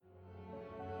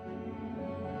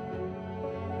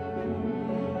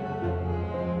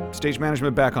Stage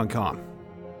management back on comm.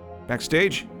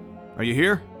 Backstage? Are you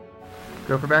here?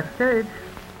 Go for backstage.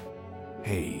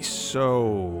 Hey,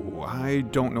 so I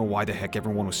don't know why the heck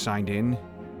everyone was signed in,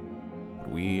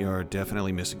 but we are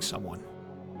definitely missing someone.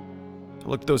 I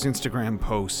looked at those Instagram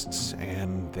posts,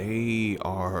 and they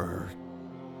are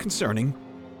concerning,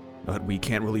 but we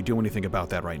can't really do anything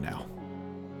about that right now.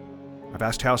 I've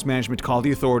asked house management to call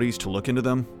the authorities to look into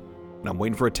them, and I'm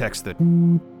waiting for a text that...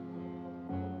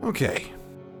 Okay,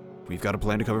 we've got a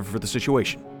plan to cover for the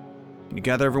situation. Can you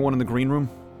gather everyone in the green room?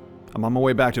 I'm on my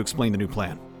way back to explain the new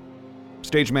plan.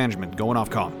 Stage management, going off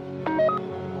comm.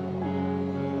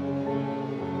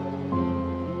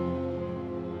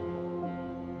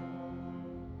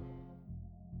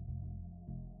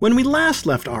 When we last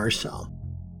left our cell,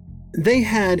 they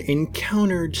had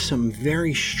encountered some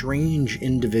very strange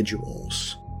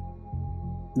individuals.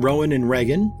 Rowan and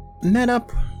Regan met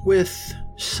up with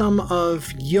some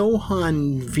of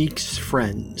Johann Vieck's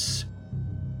friends.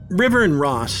 River and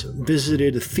Ross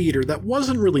visited a theater that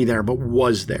wasn't really there, but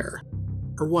was there.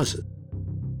 Or was it?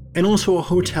 And also a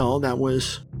hotel that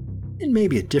was in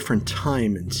maybe a different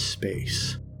time and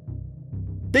space.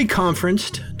 They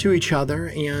conferenced to each other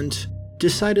and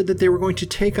decided that they were going to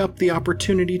take up the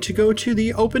opportunity to go to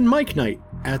the open mic night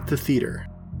at the theater.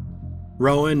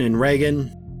 Rowan and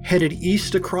Regan headed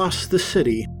east across the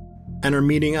city and are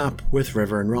meeting up with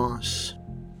River and Ross.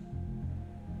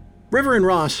 River and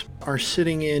Ross are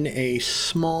sitting in a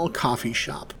small coffee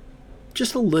shop,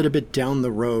 just a little bit down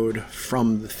the road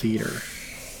from the theater.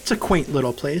 It's a quaint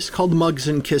little place called Mugs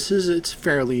and Kisses. It's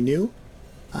fairly new.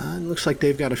 It looks like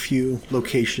they've got a few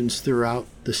locations throughout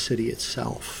the city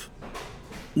itself.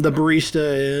 The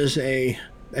barista is a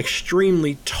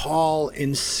extremely tall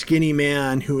and skinny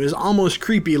man who is almost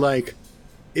creepy-like,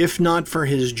 if not for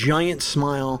his giant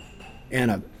smile and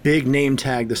a big name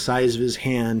tag the size of his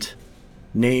hand,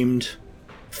 named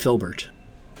Filbert.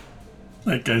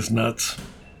 That guy's nuts.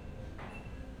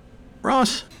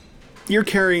 Ross, you're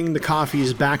carrying the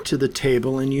coffees back to the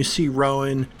table and you see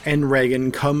Rowan and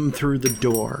Regan come through the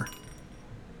door.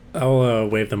 I'll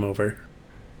wave them over.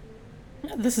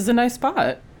 This is a nice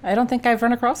spot. I don't think I've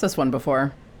run across this one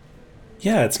before.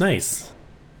 Yeah, it's nice.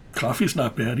 Coffee's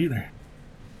not bad either.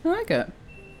 I like it.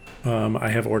 I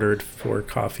have ordered 4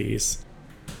 coffees,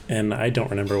 and I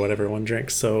don't remember what everyone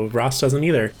drinks, so Ross doesn't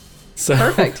either. So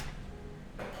Perfect.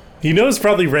 He knows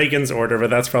probably Reagan's order,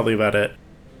 but that's probably about it.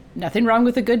 Nothing wrong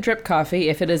with a good drip coffee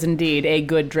if it is indeed a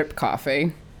good drip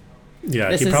coffee. Yeah,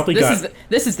 This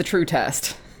is the true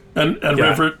test. And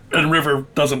Yeah. River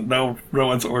doesn't know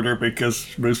Rowan's order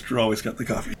because Rooster always got the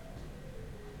coffee.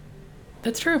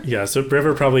 That's true. Yeah, so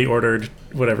River probably ordered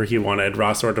whatever he wanted,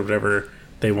 Ross ordered whatever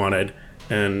they wanted,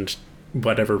 and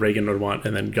whatever Reagan would want,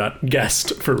 and then got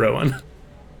guessed for Rowan.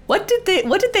 What did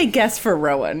they guess for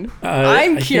Rowan?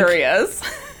 I curious.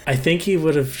 I think he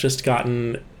would have just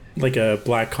gotten like a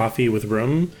black coffee with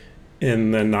rum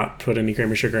and then not put any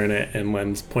cream or sugar in it, and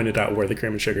Len pointed out where the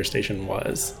cream and sugar station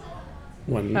was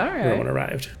when Rowan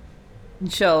arrived.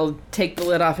 She'll take the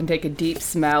lid off and take a deep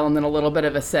smell and then a little bit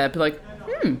of a sip, like,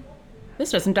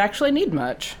 this doesn't actually need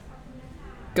much.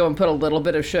 Go and put a little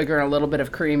bit of sugar and a little bit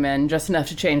of cream in, just enough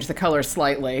to change the color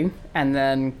slightly, and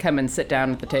then come and sit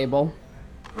down at the table.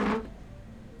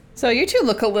 So you two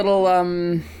look a little,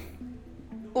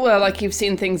 well, like you've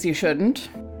seen things you shouldn't.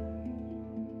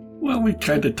 Well, we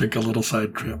kind of took a little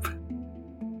side trip.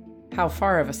 How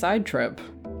far of a side trip?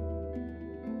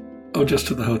 Oh, just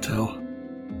to the hotel.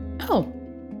 Oh.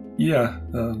 Yeah,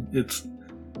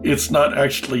 it's not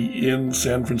actually in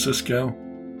San Francisco.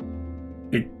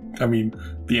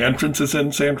 The entrance is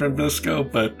in San Francisco,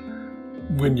 but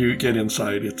when you get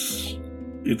inside, it's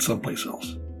someplace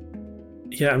else.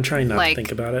 Yeah, I'm trying not to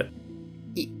think about it.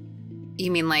 You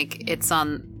mean like it's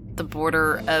on the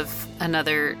border of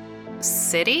another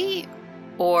city?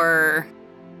 Or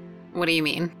what do you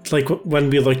mean? Like when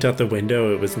we looked out the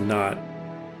window, it was not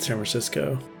San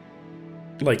Francisco.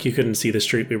 Like you couldn't see the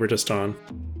street we were just on.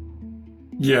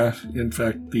 Yeah, in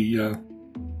fact, the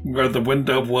where the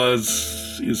window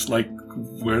is like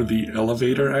where the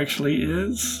elevator actually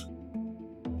is.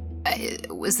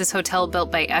 Was this hotel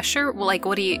built by Escher? Well, like,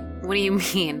 what do you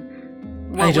mean?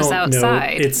 What was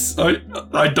outside? Know. It's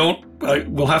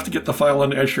we'll have to get the file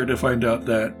on Escher to find out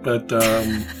that. But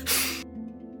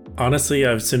honestly,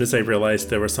 as soon as I realized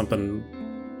there was something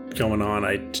going on,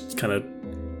 I just kind of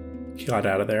got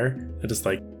out of there. I just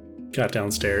got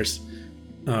downstairs.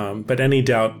 But any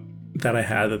doubt that I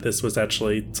had that this was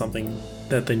actually something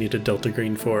that they needed Delta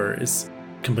Green for is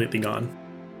completely gone.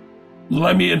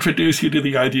 Let me introduce you to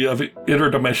the idea of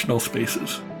interdimensional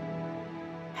spaces.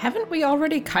 Haven't we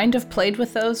already kind of played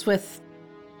with those with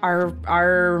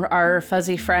Our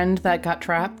fuzzy friend that got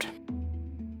trapped?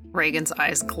 Reagan's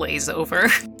eyes glaze over.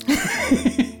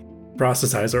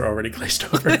 Ross's eyes are already glazed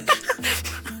over.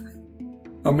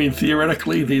 I mean,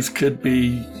 theoretically, these could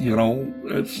be,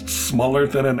 smaller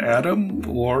than an atom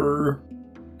or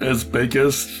as big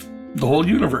as the whole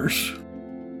universe.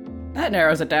 That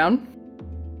narrows it down.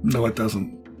 No, it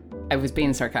doesn't. I was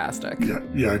being sarcastic.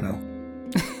 Yeah, I know.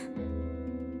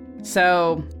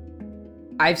 So,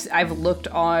 I've looked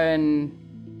on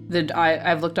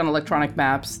I've looked on electronic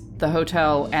maps. The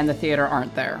hotel and the theater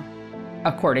aren't there,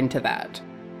 according to that.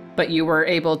 But you were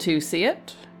able to see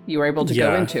it. You were able to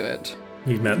go into it.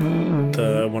 We met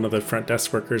one of the front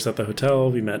desk workers at the hotel.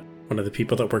 We met one of the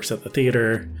people that works at the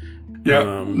theater.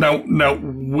 Yeah. Now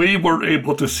we were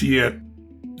able to see it.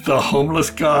 The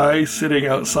homeless guy sitting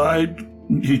outside,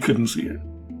 he couldn't see it.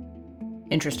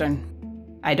 Interesting.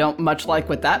 I don't much like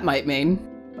what that might mean.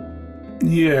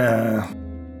 Yeah.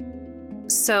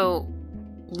 So,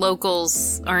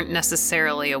 locals aren't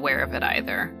necessarily aware of it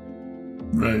either.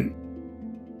 Right.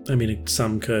 I mean,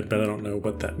 some could, but I don't know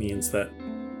what that means that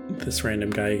this random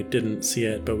guy didn't see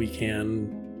it, but we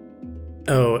can.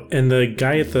 Oh, and the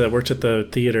guy that worked at the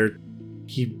theater,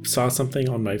 he saw something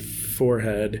on my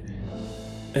forehead.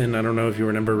 And I don't know if you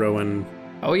remember, Rowan.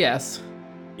 Oh, yes.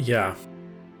 Yeah.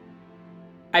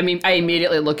 I mean, I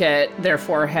immediately look at their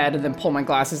forehead and then pull my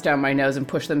glasses down my nose and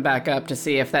push them back up to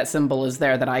see if that symbol is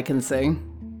there that I can see.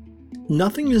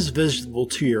 Nothing is visible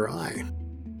to your eye.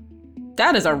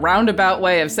 That is a roundabout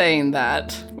way of saying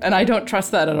that, and I don't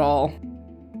trust that at all.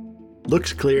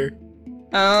 Looks clear.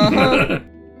 I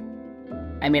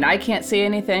mean, I can't see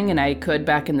anything, and I could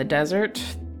back in the desert.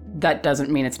 That doesn't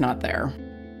mean it's not there.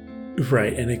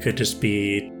 Right, and it could just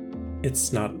be,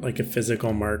 it's not like a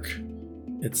physical mark.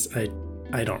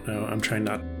 I don't know. I'm trying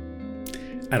not,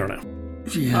 I don't know.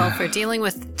 Yeah. Well, if we're dealing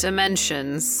with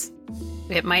dimensions,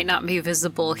 it might not be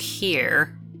visible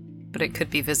here, but it could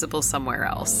be visible somewhere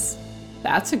else.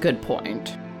 That's a good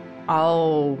point.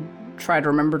 I'll try to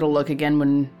remember to look again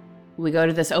when we go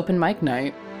to this open mic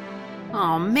night.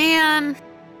 Oh, man.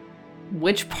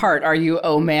 Which part are you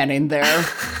oh-manning there?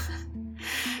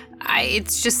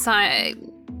 It's just,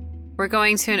 we're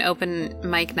going to an open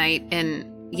mic night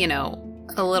in,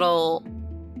 a little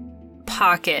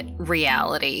pocket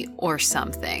reality or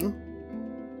something.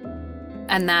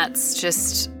 And that's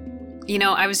just,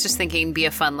 I was just thinking be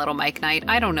a fun little mic night.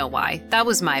 I don't know why. That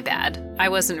was my bad. I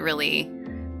wasn't really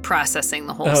processing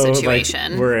the whole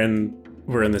situation. Like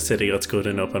we're in the city. Let's go to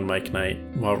an open mic night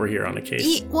while we're here on a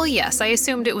case. Well, yes, I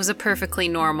assumed it was a perfectly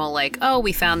normal,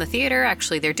 we found the theater.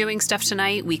 Actually, they're doing stuff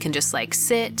tonight. We can just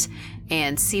sit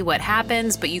and see what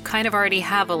happens. But you kind of already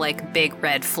have a big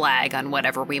red flag on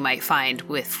whatever we might find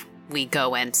if we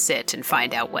go and sit and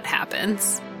find out what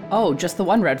happens. Oh, just the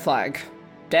one red flag.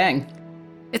 Dang.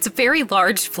 It's a very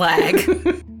large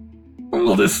flag.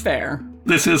 Well, fair.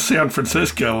 This is San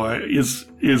Francisco.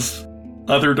 Is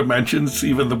other dimensions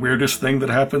even the weirdest thing that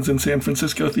happens in San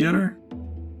Francisco theater?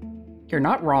 You're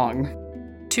not wrong.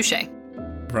 Touché.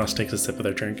 Ross takes a sip of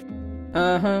their drink.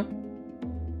 Uh-huh.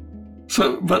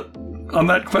 So, but on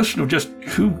that question of just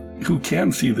who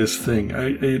can see this thing,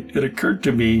 it occurred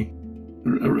to me,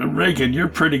 Reagan, you're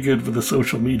pretty good with the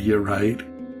social media, right?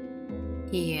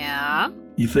 Yeah.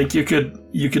 You think you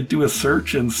could do a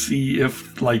search and see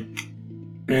if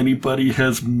anybody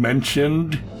has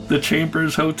mentioned the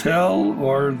Chambers Hotel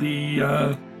or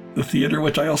the theater,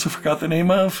 which I also forgot the name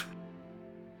of?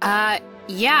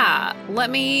 Yeah.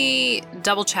 Let me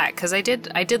double check, because I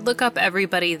did look up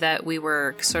everybody that we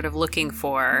were sort of looking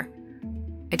for.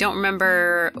 I don't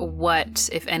remember what,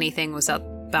 if anything, was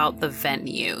about the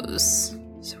venues.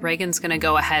 So Reagan's gonna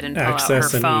go ahead and pull out her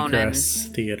phone and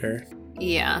theater.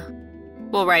 Yeah.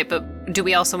 Well, right, but do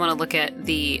we also want to look at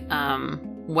the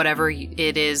whatever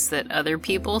it is that other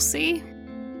people see?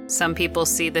 Some people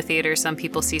see the theater, some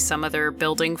people see some other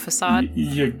building facade.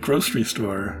 Your grocery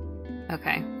store.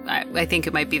 Okay. I think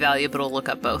it might be valuable to look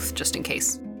up both, just in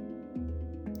case.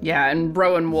 Yeah, and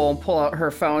Rowan will pull out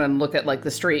her phone and look at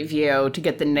the street view to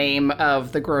get the name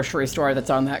of the grocery store that's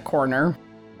on that corner.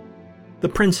 The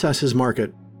Princess's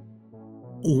Market.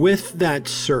 With that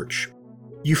search,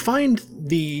 you find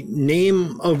the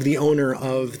name of the owner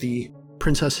of the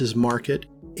Princess's Market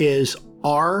is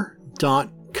R.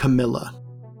 Camilla.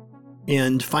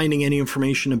 And finding any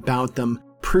information about them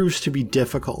proves to be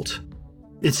difficult.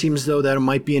 It seems though that it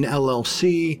might be an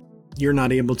LLC. You're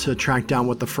not able to track down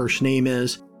what the first name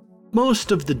is.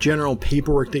 Most of the general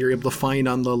paperwork that you're able to find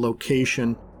on the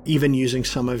location, even using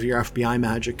some of your FBI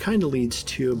magic, kind of leads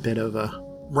to a bit of a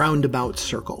roundabout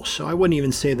circle. So I wouldn't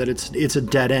even say that it's a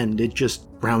dead end. It just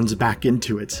rounds back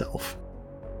into itself.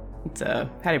 It's how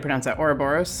do you pronounce that?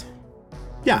 Ouroboros?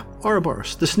 Yeah,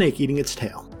 Ouroboros, the snake eating its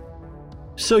tail.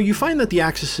 So you find that the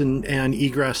Access and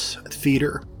Egress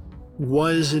Theater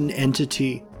was an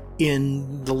entity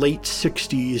in the late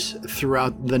 60s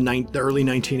throughout the early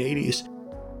 1980s.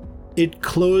 It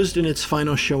closed in its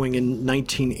final showing in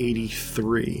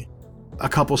 1983. A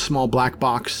couple small black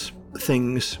box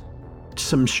things,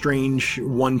 some strange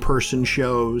one-person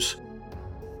shows.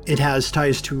 It has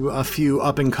ties to a few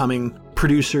up-and-coming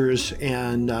producers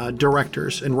and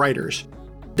directors and writers.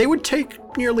 They would take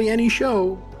nearly any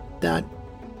show that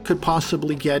could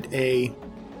possibly get a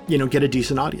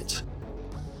decent audience.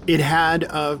 It had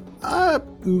a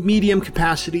medium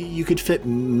capacity. You could fit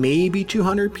maybe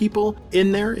 200 people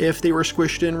in there if they were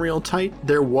squished in real tight.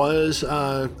 There was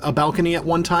a balcony at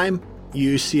one time.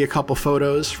 You see a couple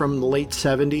photos from the late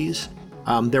 70s.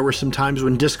 There were some times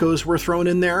when discos were thrown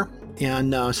in there,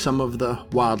 and some of the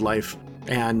wildlife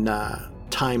and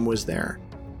time was there.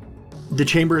 The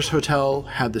Chambers Hotel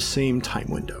had the same time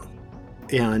window,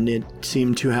 and it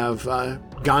seemed to have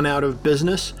gone out of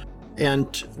business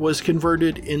and was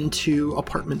converted into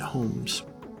apartment homes.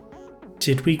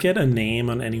 Did we get a name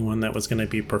on anyone that was going to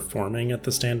be performing at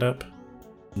the stand-up?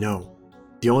 No.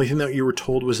 The only thing that you were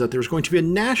told was that there was going to be a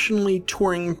nationally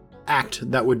touring act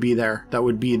that would be there, that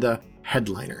would be the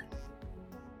headliner.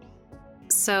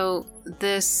 So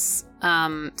this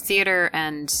theater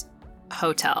and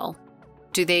hotel,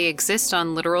 do they exist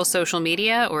on literal social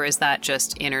media, or is that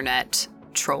just internet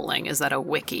trolling? Is that a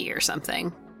wiki or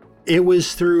something? It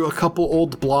was through a couple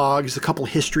old blogs, a couple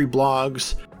history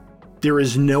blogs. There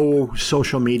is no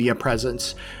social media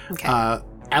presence. Okay.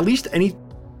 At least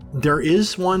there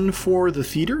is one for the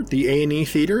theater, the A&E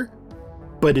Theater,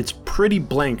 but it's pretty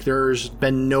blank. There's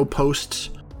been no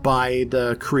posts by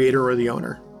the creator or the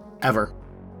owner, ever.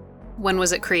 When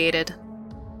was it created?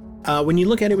 When you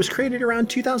look at it, it was created around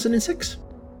 2006.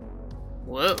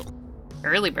 Whoa.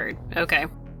 Early bird. Okay.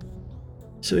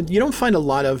 So you don't find a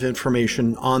lot of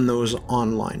information on those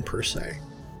online per se.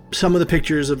 Some of the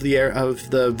pictures of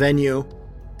the venue,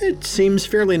 it seems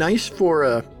fairly nice for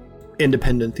a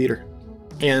independent theater.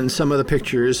 And some of the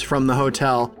pictures from the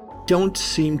hotel don't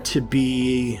seem to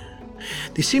be...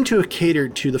 They seem to have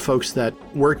catered to the folks that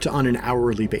worked on an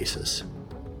hourly basis.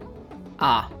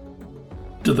 Ah.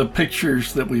 Do the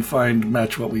pictures that we find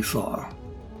match what we saw?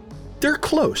 They're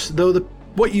close, though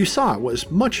what you saw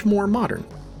was much more modern.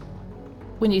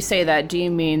 When you say that, do you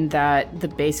mean that the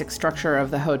basic structure of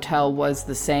the hotel was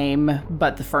the same,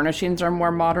 but the furnishings are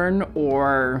more modern,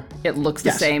 or it looks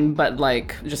the same, but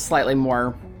like just slightly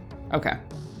more? Okay.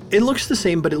 It looks the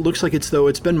same, but it looks like it's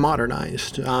been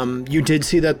modernized. You did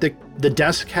see that the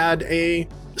desk had a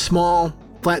small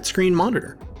flat screen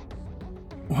monitor.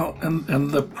 Well, and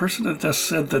the person that just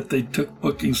said that they took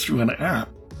bookings through an app.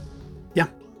 Yeah.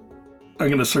 I'm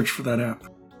going to search for that app.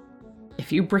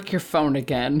 If you brick your phone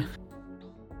again...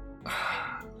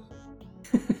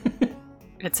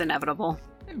 It's inevitable.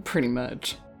 Pretty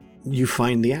much. You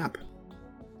find the app.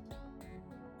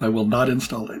 I will not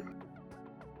install it.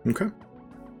 Okay.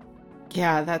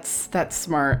 Yeah, that's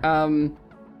smart.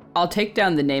 I'll take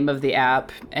down the name of the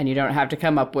app, and you don't have to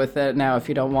come up with it now if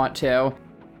you don't want to.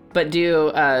 But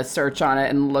do a search on it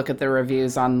and look at the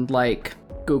reviews on, like,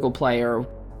 Google Play or...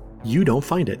 You don't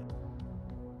find it.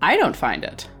 I don't find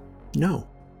it. No.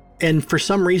 And for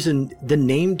some reason, the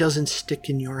name doesn't stick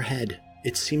in your head.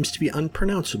 It seems to be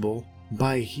unpronounceable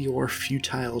by your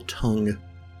futile tongue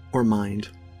or mind.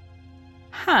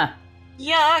 Huh.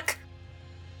 Yuck!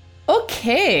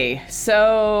 Okay,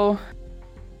 so...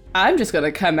 I'm just going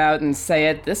to come out and say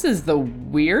it. This is the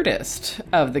weirdest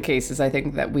of the cases I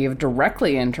think that we have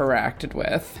directly interacted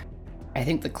with. I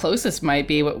think the closest might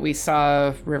be what we saw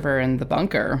of River in the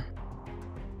bunker.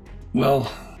 Well,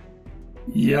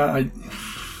 yeah,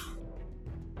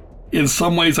 in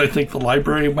some ways I think the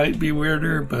library might be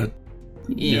weirder, but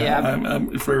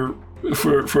I'm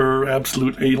for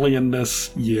absolute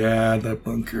alienness, yeah, that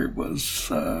bunker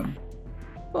was...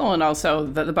 Well, and also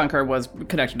the bunker was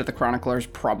connected to the chroniclers,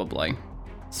 probably.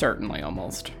 Certainly,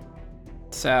 almost.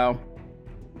 So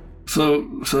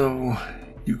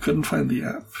you couldn't find the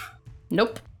app?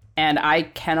 Nope. And I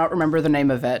cannot remember the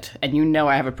name of it, and you know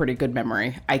I have a pretty good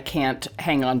memory. I can't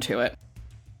hang on to it.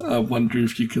 I wonder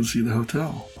if you can see the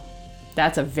hotel.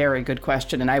 That's a very good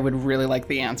question, and I would really like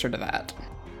the answer to that.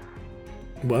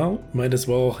 Well, might as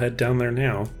well head down there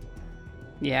now.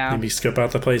 Yeah. Maybe scope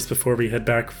out the place before we head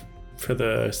back for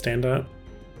the stand-up.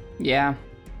 Yeah.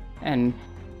 And,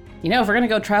 if we're going to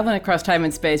go traveling across time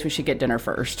and space, we should get dinner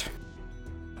first.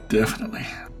 Definitely.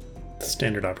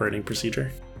 Standard operating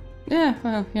procedure. Yeah,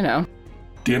 well,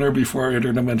 Dinner before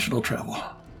interdimensional travel.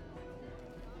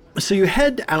 So you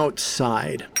head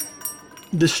outside.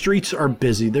 The streets are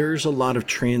busy. There's a lot of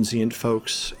transient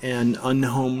folks and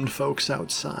unhomed folks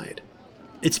outside.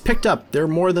 It's picked up. There are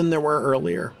more than there were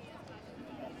earlier.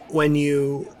 When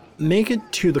you make it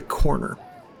to the corner,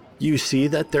 you see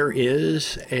that there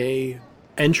is a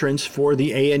entrance for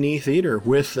the A&E Theater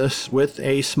with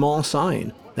a small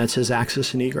sign that says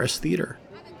Access and Egress Theater.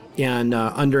 And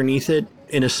underneath it,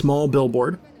 in a small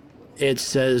billboard, it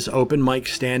says Open Mic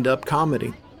Stand-Up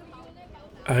Comedy.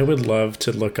 I would love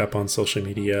to look up on social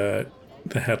media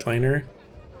the headliner,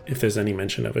 if there's any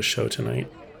mention of a show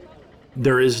tonight.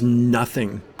 There is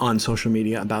nothing on social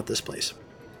media about this place.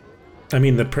 I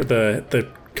mean, the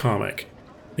comic,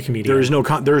 the comedian.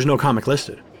 There is no comic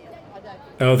listed.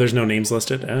 Oh, there's no names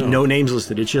listed? Oh. No names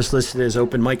listed. It's just listed as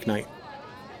open mic night.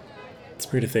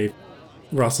 It's weird if they...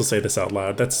 Ross will say this out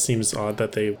loud. That seems odd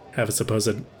that they have a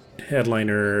supposed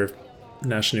headliner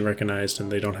nationally recognized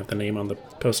and they don't have the name on the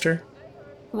poster.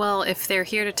 Well, if they're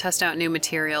here to test out new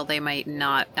material, they might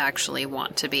not actually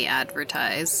want to be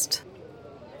advertised.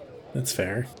 That's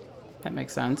fair. That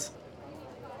makes sense.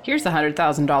 Here's the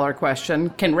 $100,000 question.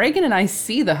 Can Reagan and I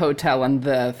see the hotel and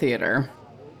the theater?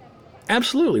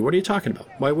 Absolutely. What are you talking about?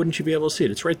 Why wouldn't you be able to see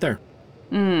it? It's right there.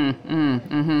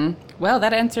 Well,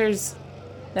 that answers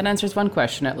one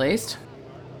question at least.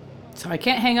 So I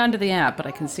can't hang on to the app, but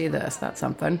I can see this. That's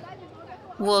something.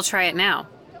 We'll try it now.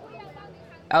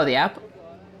 Oh, the app?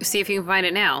 See if you can find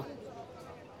it now.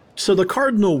 So the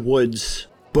Cardinal Woods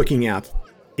booking app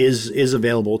is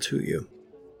available to you.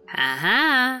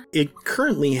 Aha! It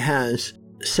currently has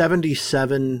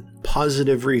 77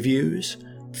 positive reviews,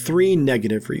 3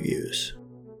 negative reviews.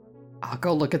 I'll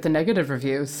go look at the negative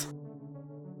reviews.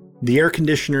 The air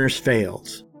conditioners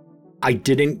failed. I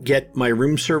didn't get my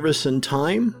room service in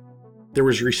time. There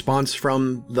was a response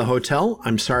from the hotel.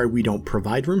 I'm sorry, we don't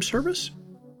provide room service.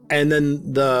 And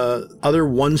then the other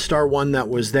 1-star one that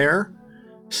was there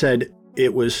said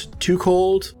it was too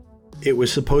cold. It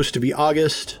was supposed to be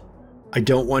August. I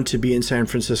don't want to be in San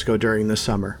Francisco during the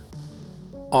summer.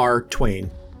 R. Twain.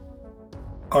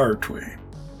 R. Twain.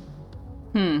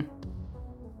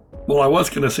 Well, I was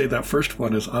going to say that first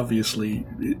one is obviously,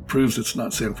 it proves it's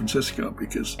not San Francisco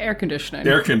because... Air conditioning.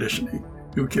 Air conditioning.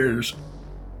 Who cares?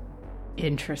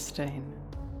 Interesting.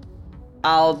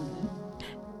 I'll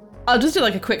just do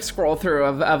like a quick scroll through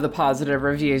of the positive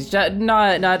reviews.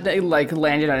 Not like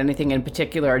landing on anything in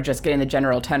particular, just getting the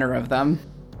general tenor of them.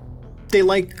 They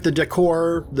liked the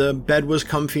decor, the bed was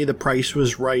comfy, the price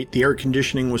was right, the air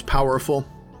conditioning was powerful,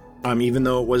 even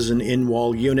though it was an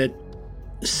in-wall unit.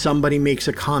 Somebody makes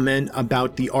a comment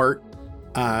about the art.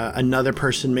 Another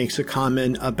person makes a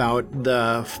comment about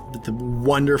the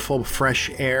wonderful fresh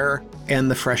air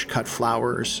and the fresh cut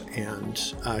flowers and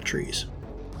trees.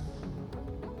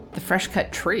 The fresh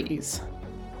cut trees?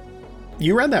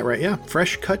 You read that right, yeah.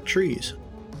 Fresh cut trees.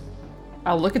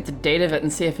 I'll look at the date of it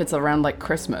and see if it's around like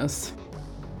Christmas.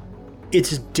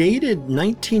 It's dated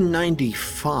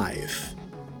 1995,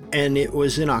 and it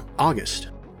was in August.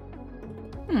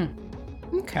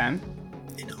 Okay. An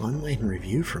online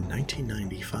review from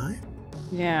 1995?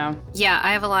 Yeah. Yeah,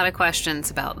 I have a lot of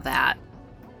questions about that.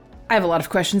 I have a lot of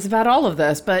questions about all of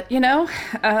this, but,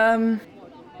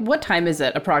 what time is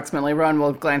it approximately? Rowan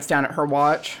will glance down at her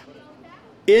watch.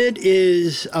 It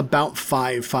is about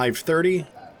 5:30.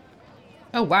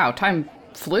 Oh, wow. Time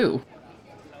flew.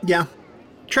 Yeah.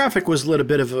 Traffic was a little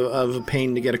bit of a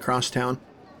pain to get across town.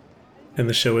 And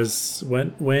the show is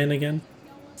when again?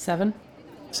 7.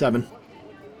 7.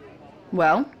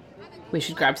 Well, we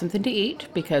should grab something to eat,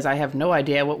 because I have no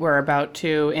idea what we're about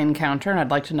to encounter, and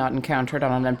I'd like to not encounter it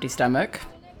on an empty stomach.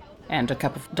 And a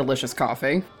cup of delicious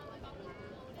coffee.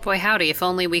 Boy, howdy, if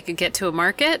only we could get to a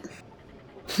market.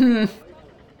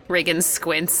 Reagan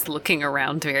squints, looking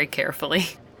around very carefully.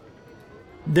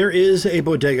 There is a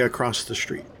bodega across the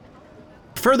street.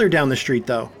 Further down the street,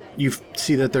 though, you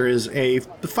see that there is a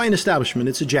fine establishment.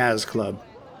 It's a jazz club.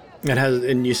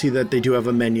 And you see that they do have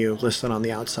a menu listed on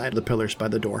the outside of the pillars by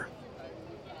the door.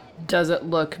 Does it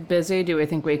look busy? Do we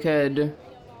think we could,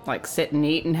 sit and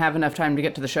eat and have enough time to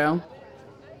get to the show?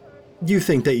 You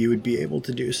think that you would be able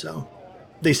to do so.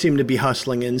 They seem to be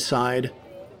hustling inside.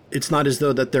 It's not as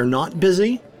though that they're not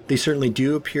busy. They certainly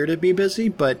do appear to be busy,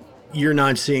 but you're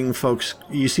not seeing folks.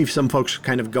 You see some folks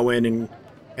kind of go in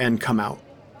and come out.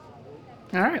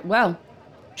 All right, well,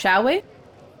 shall we?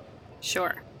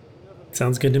 Sure.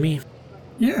 Sounds good to me.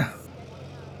 Yeah.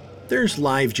 There's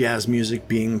live jazz music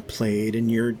being played,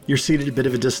 and you're seated a bit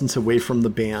of a distance away from the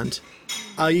band.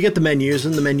 You get the menus,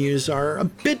 and the menus are a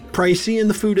bit pricey, and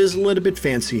the food is a little bit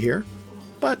fancy here.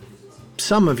 But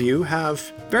some of you have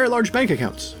very large bank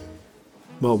accounts.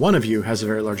 Well, one of you has a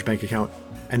very large bank account,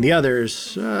 and the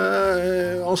others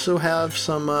also have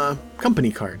some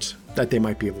company cards that they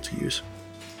might be able to use.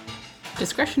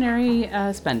 Discretionary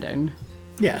spending.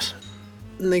 Yes.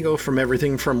 And they go from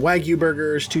everything from Wagyu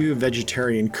burgers to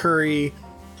vegetarian curry,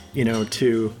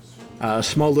 to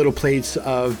small little plates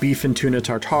of beef and tuna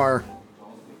tartare.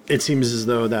 It seems as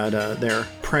though that their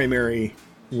primary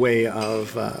way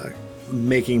of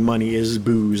making money is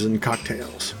booze and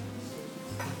cocktails.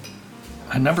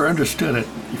 I never understood it.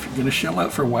 If you're going to shell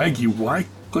out for Wagyu, why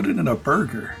put it in a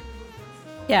burger?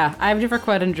 Yeah, I've never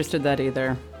quite understood that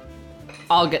either.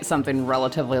 I'll get something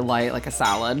relatively light, like a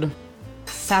salad.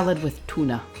 Salad with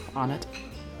tuna on it.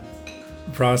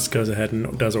 Ross goes ahead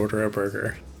and does order a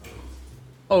burger.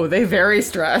 Oh, they very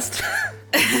stressed.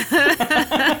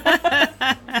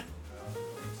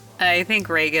 I think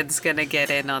Reagan's gonna get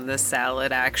in on the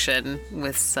salad action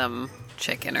with some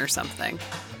chicken or something.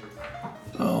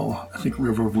 Oh, I think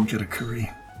River will get a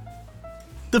curry.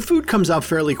 The food comes out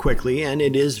fairly quickly, and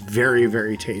it is very,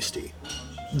 very tasty.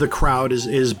 The crowd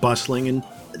is bustling, and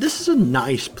this is a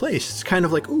nice place. It's kind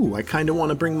of like, ooh, I kind of want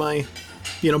to bring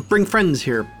bring friends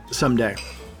here someday.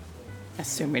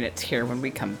 Assuming it's here when we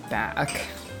come back.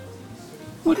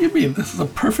 What do you mean? This is a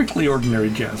perfectly ordinary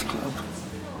jazz club.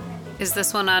 Is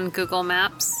this one on Google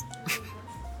Maps?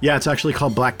 Yeah, it's actually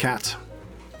called Black Cat.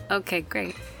 Okay,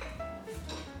 great.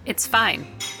 It's fine.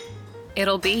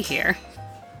 It'll be here.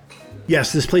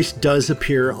 Yes, this place does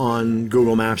appear on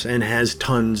Google Maps and has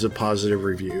tons of positive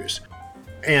reviews.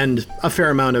 And a fair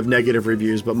amount of negative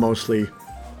reviews, but mostly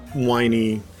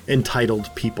whiny, entitled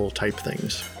people type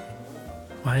things.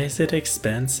 Why is it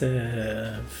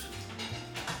expensive?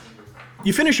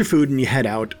 You finish your food and you head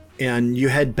out, and you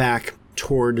head back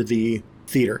toward the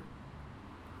theater.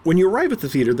 When you arrive at the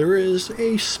theater, there is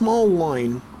a small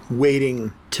line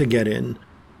waiting to get in.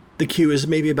 The queue is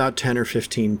maybe about 10 or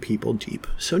 15 people deep,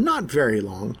 so not very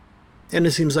long, and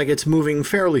it seems like it's moving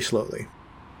fairly slowly.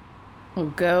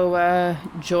 We'll go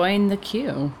join the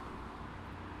queue.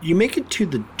 You make it to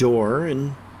the door,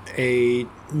 and a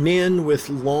man with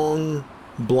long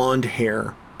blonde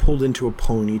hair pulled into a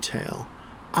ponytail.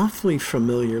 Awfully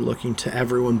familiar looking to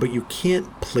everyone, but you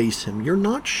can't place him. You're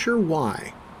not sure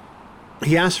why.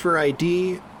 He asks for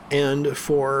ID and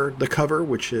for the cover,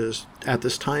 which is, at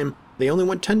this time, they only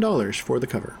want $10 for the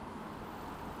cover.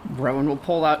 Rowan will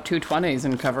pull out 2 20s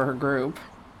and cover her group.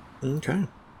 Okay.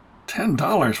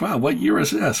 $10? Wow, what year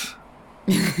is this?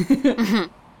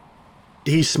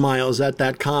 He smiles at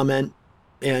that comment,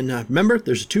 and remember,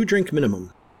 there's a 2-drink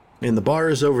minimum, and the bar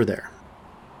is over there.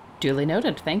 Duly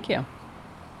noted, thank you.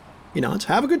 Let's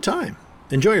have a good time.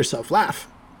 Enjoy yourself, laugh.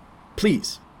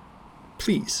 Please.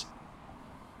 Please.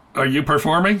 Are you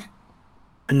performing?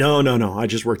 No, I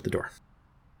just worked the door.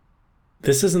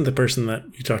 This isn't the person that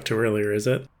you talked to earlier, is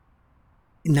it?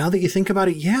 Now that you think about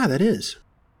it, yeah, that is.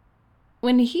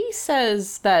 When he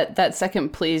says that second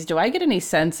please, do I get any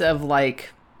sense of,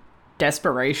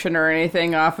 desperation or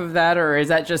anything off of that? Or is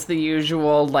that just the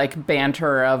usual,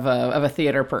 banter of a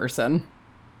theater person?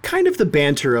 Kind of the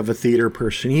banter of a theater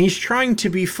person. He's trying to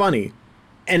be funny,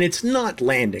 and it's not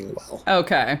landing well.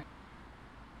 Okay.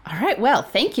 All right, well,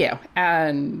 thank you.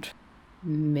 And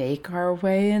make our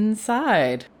way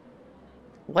inside.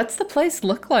 What's the place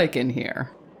look like in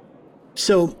here?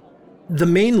 So, the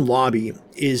main lobby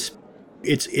is,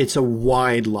 it's a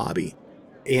wide lobby,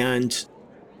 and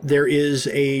there is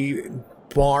a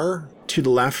bar to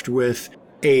the left with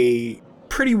a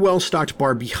pretty well-stocked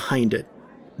bar behind it.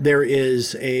 There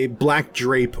is a black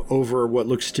drape over what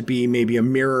looks to be maybe a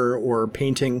mirror or a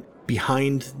painting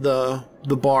behind the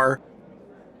bar.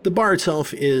 The bar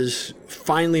itself is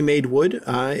finely made wood.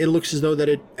 It looks as though that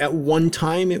at one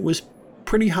time it was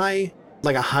pretty high,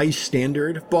 like a high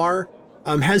standard bar.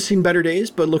 Has seen better days,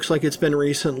 but looks like it's been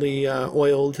recently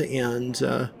oiled and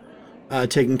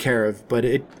taken care of. But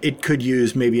it could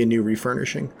use maybe a new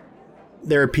refurnishing.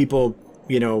 There are people,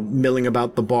 milling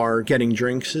about the bar, getting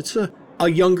drinks. It's a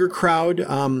younger crowd.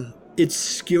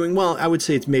 It's skewing, well, I would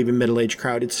say it's maybe a middle-aged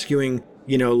crowd. It's skewing,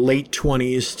 late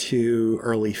 20s to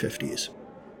early 50s.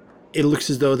 It looks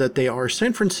as though that they are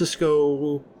San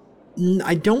Francisco.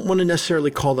 I don't want to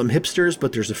necessarily call them hipsters,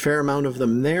 but there's a fair amount of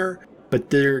them there. But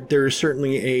there is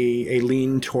certainly a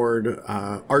lean toward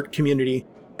art community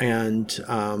and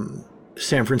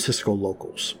San Francisco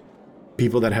locals,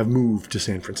 people that have moved to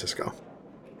San Francisco.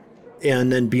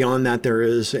 And then beyond that,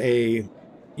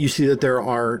 you see that there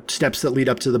are steps that lead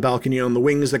up to the balcony on the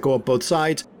wings that go up both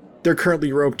sides. They're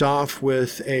currently roped off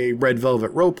with a red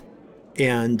velvet rope,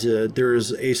 and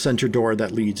there's a center door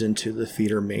that leads into the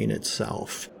theater main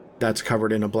itself. That's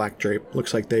covered in a black drape.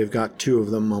 Looks like they've got 2 of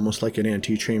them, almost like an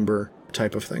antechamber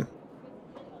type of thing.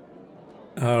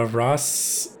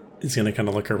 Ross is going to kind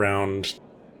of look around.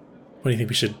 What do you think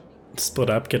we should split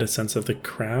up, get a sense of the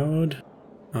crowd?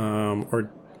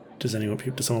 Or does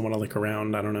someone want to look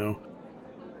around? I don't know.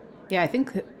 Yeah, I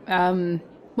think,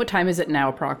 what time is it now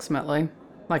approximately?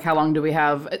 Like, how long do we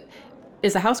have?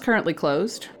 Is the house currently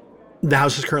closed? The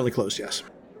house is currently closed, yes.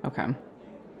 Okay.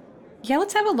 Yeah,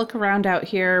 let's have a look around out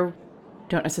here.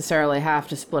 Don't necessarily have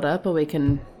to split up, but we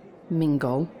can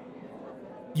mingle.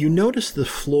 You notice the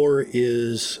floor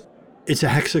it's a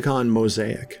hexagon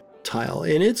mosaic tile,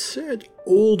 and it's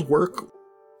old work,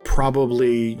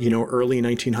 probably, early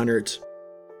 1900s.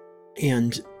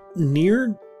 And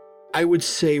near, I would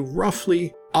say,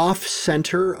 roughly off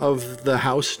center of the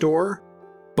house door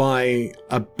by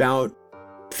about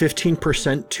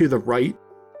 15% to the right,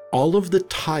 all of the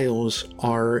tiles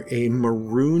are a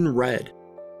maroon red,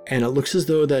 and it looks as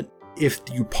though that if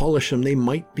you polish them, they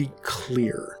might be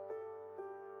clear.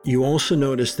 You also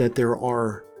notice that there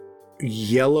are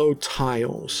yellow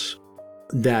tiles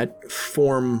that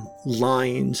form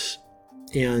lines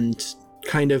and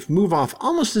kind of move off,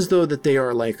 almost as though that they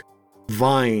are like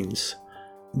vines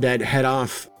that head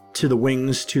off to the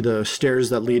wings, to the stairs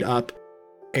that lead up,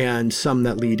 and some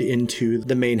that lead into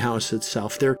the main house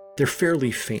itself. They're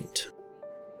fairly faint.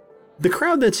 The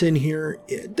crowd that's in here,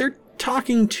 they're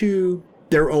talking to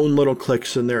their own little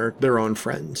cliques and their own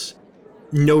friends.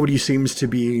 Nobody seems to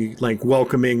be like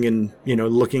welcoming and,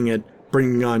 looking at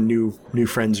bringing on new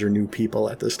friends or new people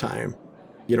at this time.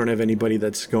 You don't have anybody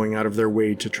that's going out of their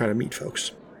way to try to meet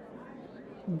folks.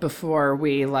 Before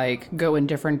we, go in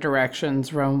different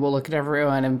directions, Rowan will look at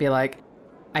everyone and be like,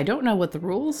 I don't know what the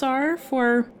rules are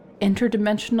for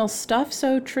interdimensional stuff,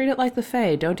 so treat it like the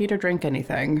Fae. Don't eat or drink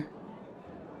anything.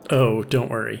 Oh, don't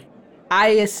worry. I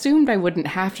assumed I wouldn't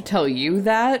have to tell you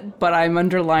that, but I'm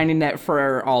underlining it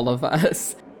for all of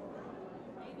us.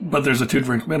 But there's a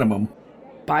 2-drink minimum.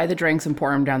 Buy the drinks and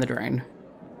pour them down the drain.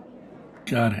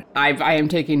 Got it. I am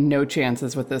taking no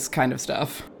chances with this kind of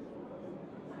stuff.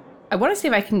 I want to see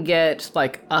if I can get,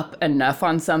 up enough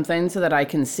on something so that I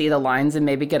can see the lines and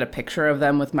maybe get a picture of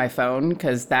them with my phone,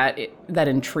 because that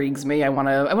intrigues me. I want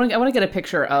to get a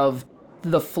picture of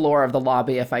the floor of the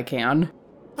lobby if I can.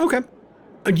 Okay.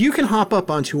 You can hop up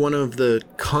onto one of the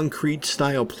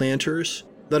concrete-style planters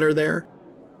that are there.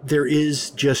 There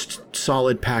is just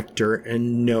solid packed dirt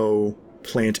and no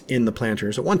plant in the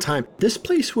planters. At one time, this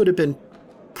place would have been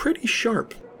pretty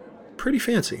sharp, pretty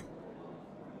fancy.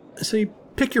 So you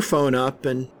pick your phone up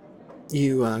and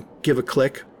you give a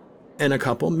click and a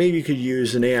couple. Maybe you could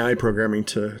use an AI programming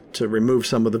to remove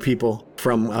some of the people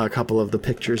from a couple of the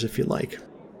pictures if you like.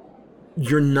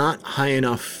 You're not high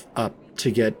enough up to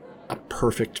get a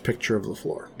perfect picture of the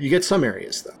floor. You get some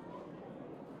areas,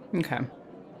 though. Okay.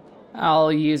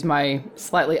 I'll use my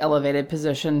slightly elevated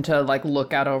position to,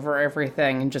 look out over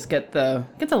everything and just get the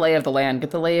lay of the land,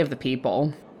 get the lay of the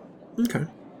people. Okay.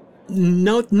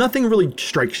 No, nothing really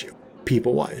strikes you,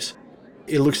 people-wise.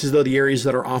 It looks as though the areas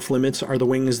that are off-limits are the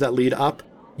wings that lead up.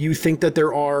 You think that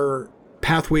there are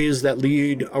pathways that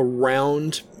lead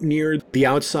around near the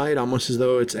outside, almost as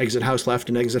though it's exit house left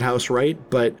and exit house right,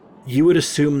 but you would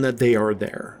assume that they are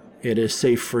there. It is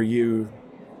safe for you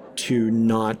to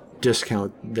not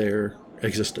discount their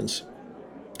existence.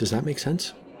 Does that make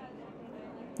sense?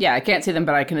 Yeah, I can't see them,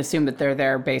 but I can assume that they're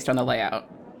there based on the layout.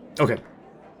 Okay.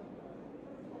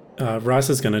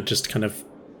 Ross is going to just kind of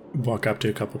walk up to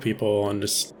a couple people and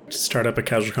just start up a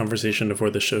casual conversation before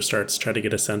the show starts, try to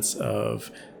get a sense of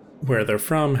where they're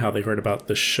from, how they heard about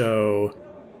the show,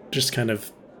 just kind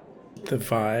of the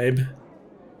vibe.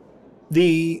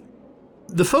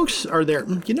 The folks are there.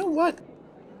 You know what?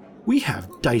 We have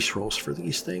dice rolls for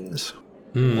these things.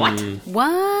 What?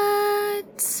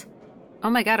 What? Oh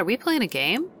my god, are we playing a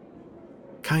game?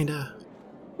 Kinda.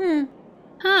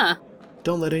 Huh.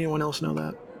 Don't let anyone else know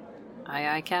that. Aye,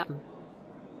 aye, Captain.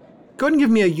 Go ahead and give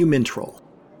me a UMint roll.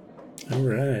 All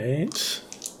right.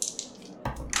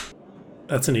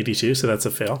 That's an 82, so that's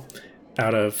a fail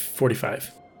out of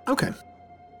 45. Okay.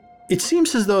 It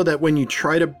seems as though that when you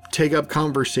try to take up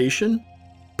conversation,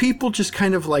 people just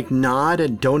kind of nod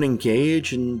and don't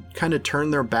engage and kind of turn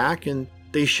their back, and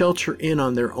they shelter in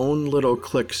on their own little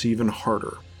cliques even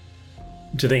harder.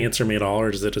 Do they answer me at all, or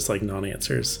is it just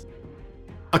non-answers?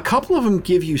 A couple of them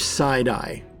give you side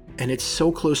eye, and it's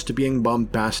so close to being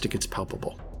bombastic it's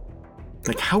palpable.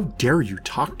 How dare you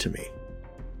talk to me?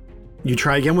 You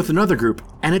try again with another group,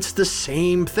 and it's the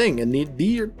same thing, and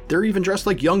they're even dressed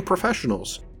like young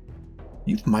professionals.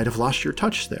 You might have lost your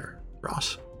touch there,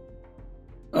 Ross.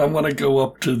 I want to go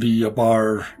up to the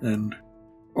bar and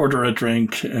order a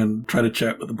drink and try to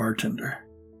chat with the bartender.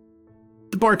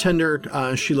 The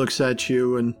bartender, she looks at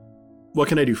you and, what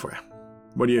can I do for you?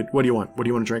 What do you want? What do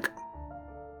you want to drink?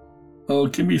 Oh,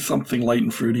 give me something light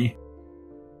and fruity.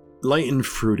 Light and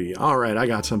fruity. All right, I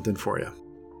got something for you.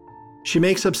 She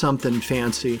makes up something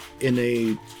fancy in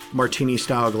a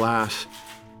martini-style glass,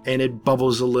 and it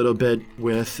bubbles a little bit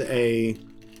with a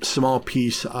small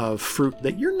piece of fruit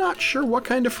that you're not sure what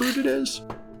kind of fruit it is.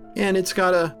 And it's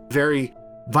got a very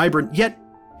vibrant yet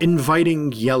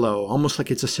inviting yellow, almost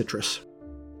like it's a citrus.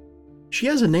 She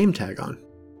has a name tag on.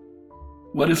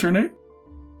 What is her name?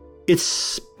 It's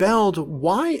spelled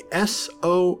Ysonde.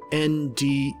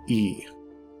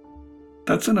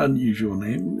 That's an unusual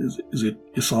name. Is it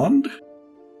Isond?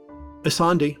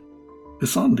 Isonde.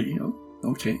 Isonde. Oh,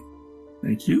 okay.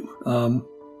 Thank you.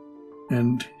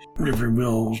 And River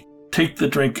will take the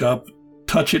drink up,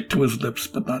 touch it to his lips,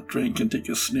 but not drink, and take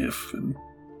a sniff. And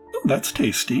oh, that's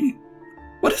tasty.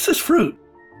 What is this fruit?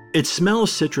 It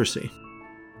smells citrusy.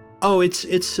 Oh, it's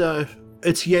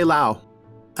Ye Lao.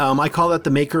 I call that the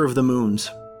maker of the moons.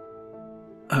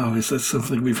 Oh, is that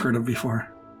something we've heard of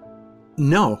before?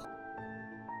 No.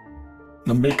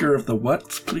 The maker of the what,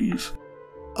 please?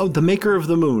 Oh, the maker of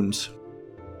the moons.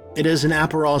 It is an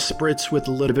Aperol spritz with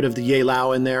a little bit of the Ye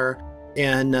Lao in there,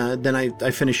 and then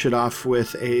I finish it off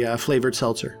with a flavored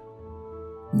seltzer.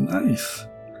 Nice.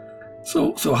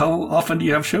 So how often do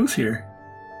you have shows here?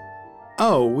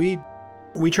 Oh, we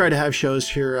try to have shows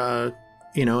here,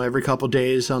 every couple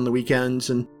days on the weekends,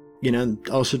 and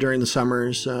also during the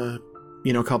summers, a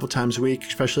couple times a week,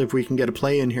 especially if we can get a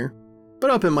play in here. But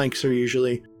open mics are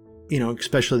usually,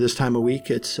 especially this time of week,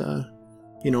 it's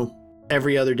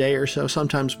every other day or so,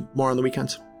 sometimes more on the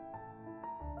weekends.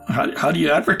 How do you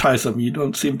advertise them? You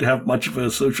don't seem to have much of a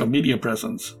social media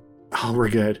presence. Oh, we're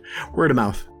good. Word of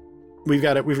mouth. We've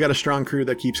got a strong crew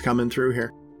that keeps coming through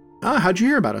here. How'd you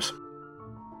hear about us?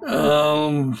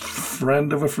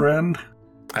 Friend of a friend.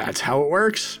 That's how it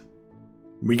works.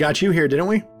 We got you here, didn't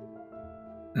we?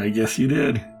 I guess you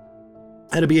did.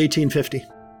 That'll be $18.50.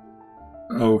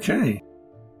 Okay.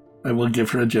 I will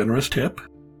give her a generous tip.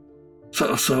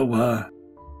 So,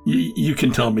 you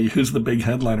can tell me who's the big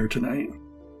headliner tonight.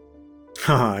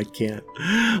 I can't.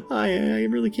 I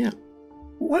really can't.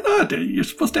 Why not? You're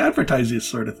supposed to advertise this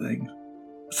sort of thing.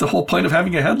 It's the whole point of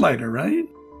having a headliner, right?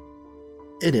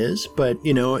 It is, but,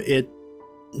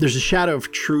 there's a shadow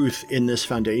of truth in this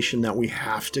foundation that we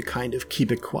have to kind of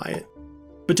keep it quiet.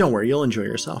 But don't worry, you'll enjoy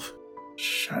yourself.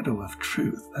 Shadow of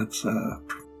truth? That's,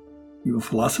 you a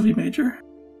philosophy major?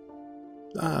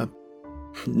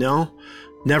 No.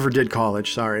 Never did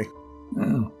college, sorry.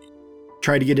 Oh.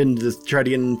 Tried to get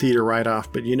in theater right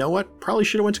off, but you know what? Probably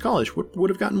should have went to college. Would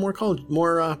have gotten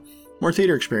more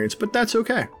theater experience, but that's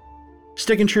okay.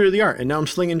 Sticking true to the art, and now I'm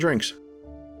slinging drinks.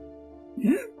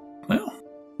 Yeah, well,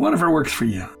 whatever works for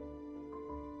you.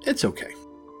 It's okay.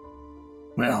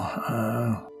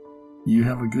 Well, you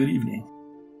have a good evening.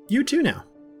 You too now.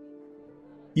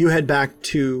 You head back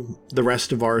to the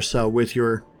rest of our cell with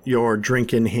your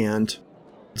drink in hand.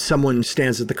 Someone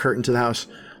stands at the curtain to the house.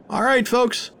 All right,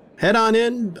 folks, head on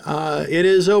in. It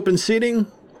is open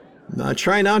seating.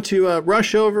 Try not to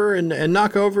rush over and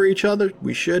knock over each other.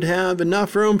 We should have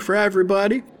enough room for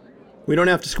everybody. We don't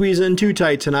have to squeeze in too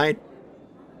tight tonight.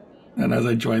 And as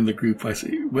I join the group, I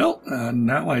say, well,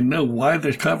 now I know why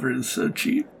the cover is so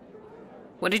cheap.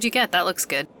 What did you get? That looks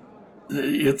good.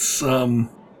 It's, I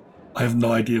have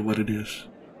no idea what it is.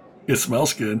 It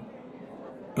smells good.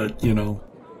 But, Okie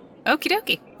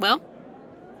dokie. Well,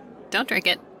 don't drink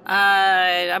it.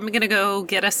 I'm gonna go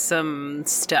get us some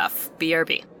stuff.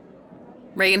 BRB.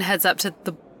 Reagan heads up to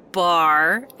the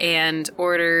bar and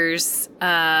orders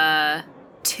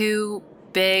 2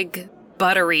 big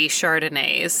buttery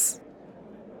Chardonnays.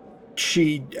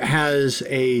 She has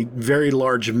a very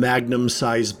large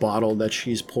magnum-sized bottle that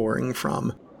she's pouring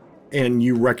from, and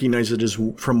you recognize it as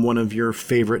from one of your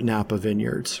favorite Napa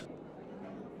vineyards.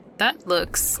 That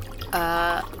looks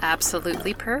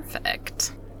absolutely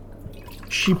perfect.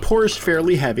 She pours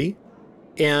fairly heavy,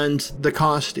 and the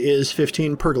cost is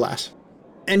 $15 per glass.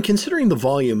 And considering the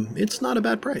volume, it's not a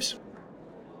bad price.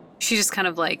 She just kind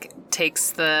of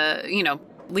takes the,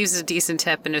 leaves a decent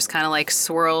tip and just kind of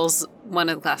swirls one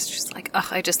of the glasses. She's like, oh,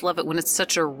 I just love it when it's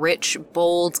such a rich,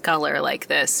 bold color like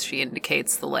this. She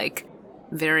indicates the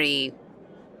very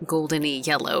goldeny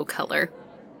yellow color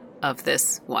of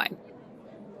this wine.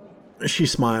 She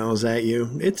smiles at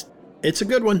you. It's a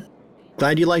good one.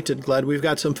 Glad you liked it. Glad we've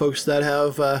got some folks that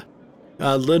have a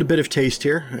little bit of taste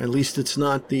here. At least it's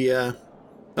not the...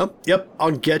 Oh, yep,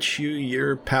 I'll get you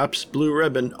your Pabst Blue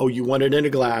Ribbon. Oh, you want it in a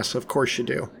glass? Of course you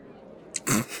do.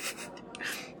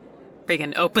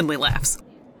 Reagan openly laughs.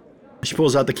 She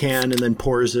pulls out the can and then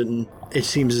pours it, and it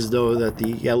seems as though that the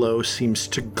yellow seems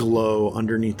to glow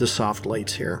underneath the soft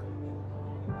lights here.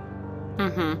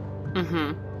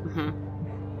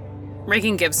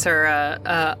 Reagan gives her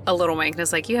a little wink and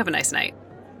is like, you have a nice night.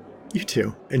 You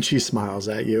too. And she smiles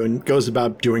at you and goes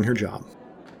about doing her job.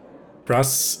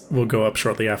 Ross will go up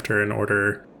shortly after and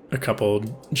order a couple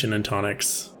gin and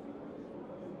tonics.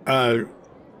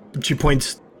 She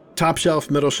points top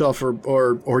shelf, middle shelf,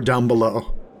 or down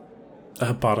below.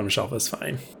 Bottom shelf is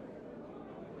fine.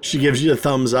 She gives you a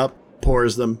thumbs up,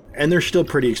 pours them, and they're still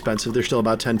pretty expensive. They're still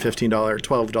about $10, $15,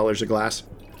 $12 a glass.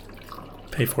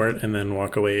 Pay for it and then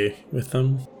walk away with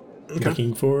them,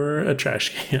 looking for a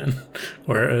trash can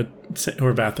or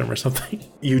a bathroom or something.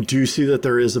 You do see that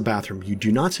there is a bathroom. You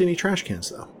do not see any trash cans,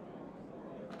 though.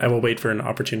 I will wait for an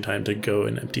opportune time to go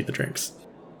and empty the drinks.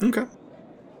 Okay.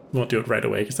 Won't do it right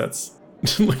away because that's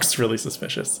looks really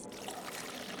suspicious.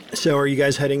 So are you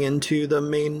guys heading into the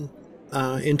main,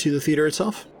 into the theater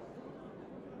itself?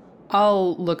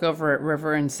 I'll look over at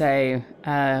River and say,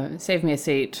 save me a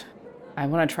seat. I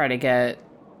want to try to get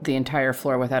the entire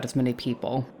floor without as many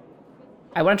people.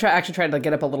 I want to try to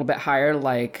get up a little bit higher,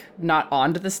 like not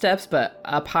onto the steps, but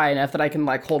up high enough that I can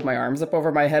like hold my arms up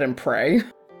over my head and pray.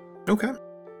 Okay.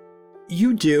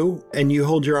 You do, and you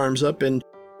hold your arms up, and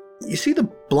you see the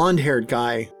blonde-haired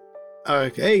guy.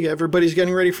 Hey, everybody's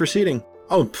getting ready for seating.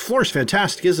 Oh, floor's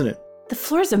fantastic, isn't it? The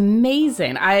floor's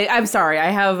amazing. I'm sorry. I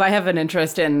have an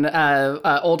interest in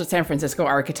old San Francisco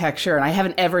architecture, and I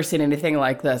haven't ever seen anything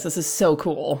like this. This is so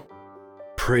cool.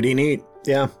 Pretty neat,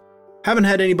 yeah. Haven't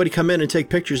had anybody come in and take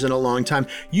pictures in a long time.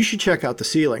 You should check out the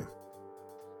ceiling.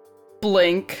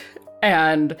 Blink,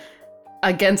 and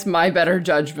against my better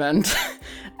judgment,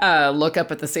 look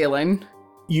up at the ceiling.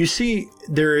 You see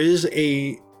there is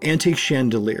a antique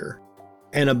chandelier,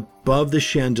 and above the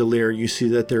chandelier you see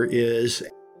that there is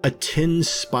a tin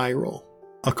spiral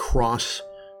across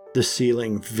the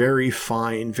ceiling. Very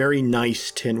fine, very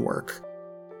nice tin work.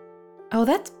 Oh,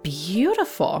 that's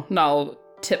beautiful. And I'll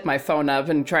tip my phone up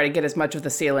and try to get as much of the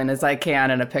ceiling as I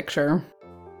can in a picture.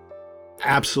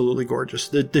 Absolutely gorgeous.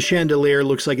 The chandelier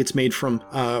looks like it's made from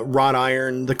wrought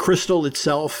iron. The crystal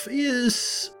itself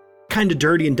is kind of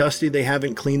dirty and dusty. They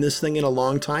haven't cleaned this thing in a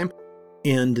long time.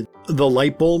 And the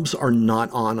light bulbs are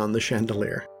not on the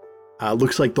chandelier.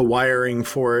 Looks like the wiring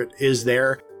for it is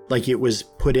there, like it was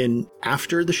put in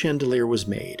after the chandelier was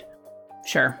made.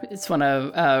 Sure, it's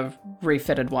a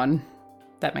refitted one.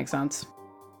 That makes sense.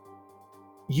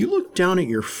 You look down at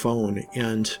your phone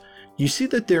and you see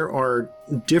that there are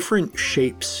different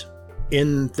shapes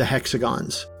in the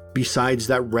hexagons besides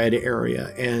that red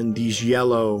area and these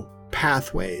yellow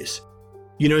pathways.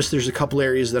 You notice there's a couple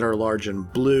areas that are large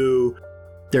and blue.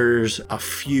 There's a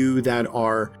few that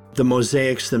are, the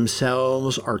mosaics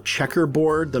themselves are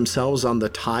checkerboard themselves on the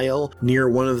tile near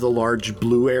one of the large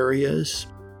blue areas.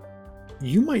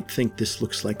 You might think this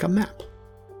looks like a map.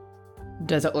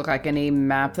 Does it look like any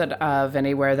map of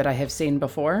anywhere that I have seen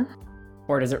before?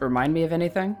 Or does it remind me of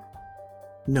anything?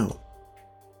 No.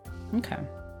 Okay.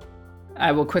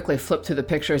 I will quickly flip through the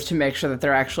pictures to make sure that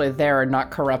they're actually there and not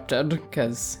corrupted,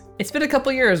 because it's been a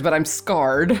couple years, but I'm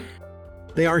scarred.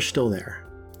 They are still there.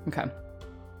 Okay.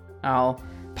 I'll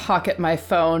pocket my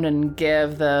phone and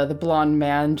give the blonde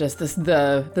man just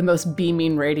the most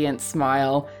beaming, radiant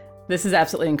smile. This is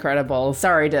absolutely incredible.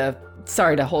 Sorry to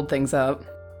hold things up.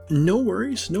 No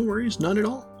worries, none at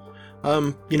all.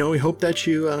 We hope that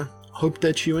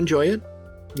you enjoy it.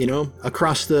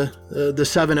 Across the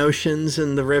seven oceans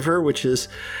and the river, which is,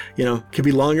 could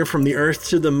be longer from the earth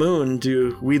to the moon.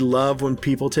 We love when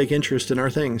people take interest in our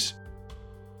things.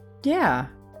 Yeah,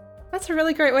 that's a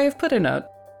really great way of putting it.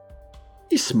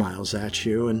 He smiles at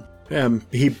you and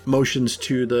he motions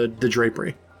to the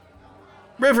drapery.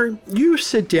 River, you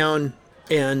sit down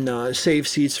and save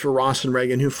seats for Ross and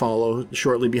Reagan, who follow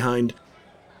shortly behind.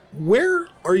 Where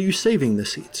are you saving the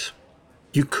seats?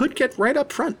 You could get right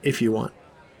up front if you want.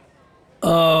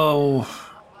 Oh,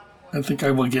 I think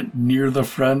I will get near the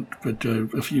front, but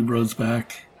a few rows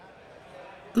back.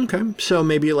 Okay, so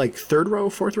maybe like third row,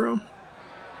 fourth row?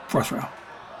 Fourth row.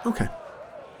 Okay.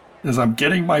 As I'm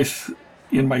getting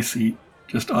in my seat,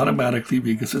 just automatically,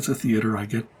 because it's a theater, I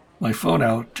get my phone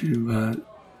out to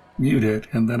mute it,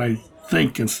 and then I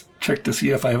think and check to see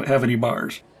if I have any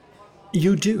bars.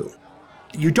 You do.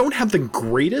 You don't have the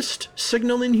greatest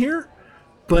signal in here,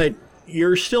 but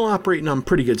you're still operating on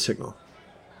pretty good signal.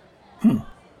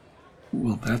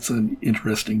 Well, that's an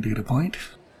interesting data point.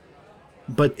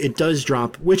 But it does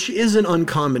drop, which isn't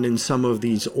uncommon in some of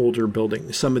these older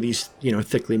buildings, some of these,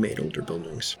 thickly made older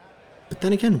buildings. But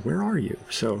then again, where are you?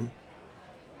 So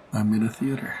I'm in a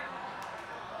theater.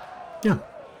 Yeah.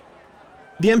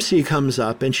 The MC comes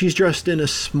up, and she's dressed in a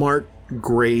smart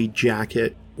gray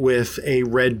jacket with a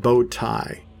red bow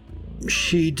tie.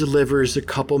 She delivers a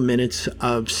couple minutes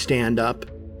of stand-up,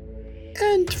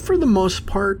 and for the most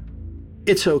part,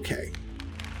 it's okay.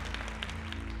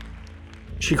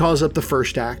 She calls up the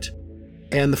first act,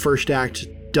 and the first act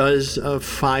does a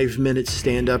 5-minute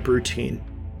stand-up routine,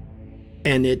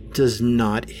 and it does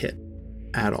not hit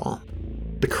at all.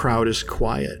 The crowd is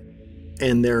quiet,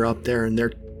 and they're up there, and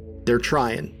they're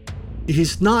trying.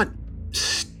 He's not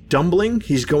stumbling,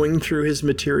 he's going through his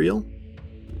material,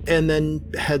 and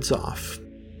then heads off,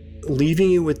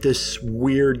 leaving you with this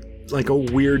weird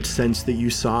sense that you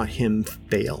saw him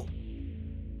fail.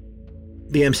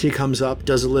 The MC comes up,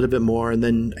 does a little bit more, and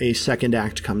then a second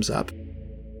act comes up.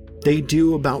 They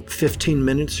do about 15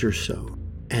 minutes or so,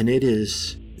 and it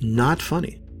is not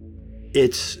funny.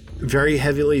 It's very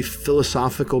heavily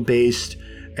philosophical based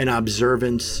and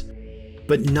observance,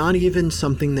 but not even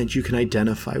something that you can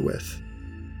identify with.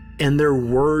 And their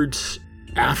words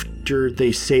after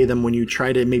they say them, when you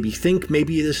try to maybe think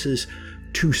maybe this is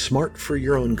too smart for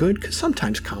your own good, because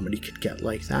sometimes comedy could get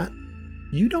like that,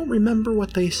 you don't remember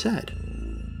what they said.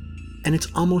 And it's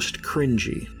almost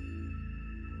cringy.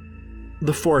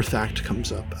 The fourth act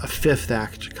comes up, a fifth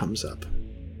act comes up,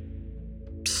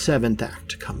 seventh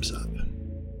act comes up,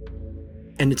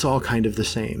 and it's all kind of the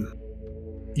same.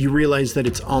 You realize that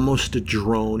it's almost a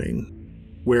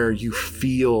droning, where you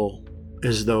feel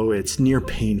as though it's near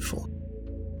painful.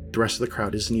 The rest of the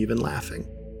crowd isn't even laughing.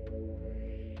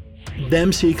 The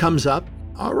MC comes up.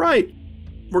 All right,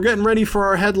 we're getting ready for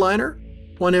our headliner.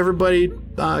 Want everybody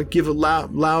give a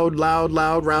loud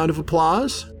round of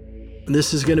applause.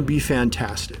 This is going to be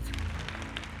fantastic.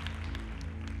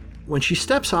 When she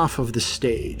steps off of the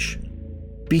stage,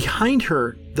 behind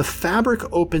her, the fabric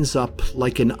opens up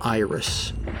like an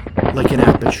iris, like an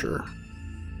aperture,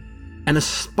 and a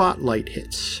spotlight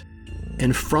hits.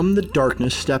 And from the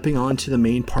darkness, stepping onto the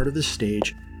main part of the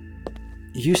stage,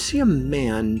 you see a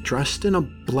man dressed in a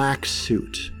black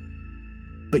suit.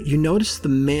 But you notice the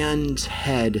man's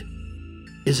head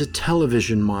is a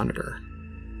television monitor,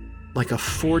 like a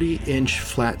 40-inch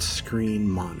flat screen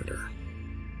monitor.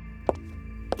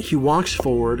 He walks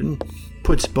forward and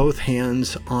puts both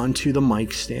hands onto the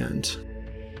mic stand.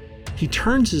 He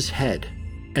turns his head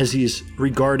as he's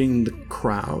regarding the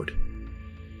crowd.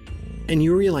 And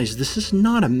you realize this is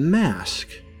not a mask.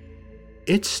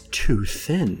 It's too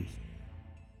thin.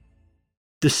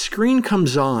 The screen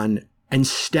comes on and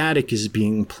static is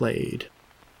being played.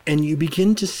 And you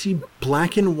begin to see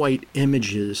black and white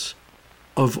images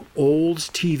of old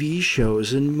TV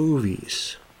shows and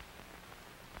movies.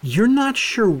 You're not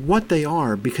sure what they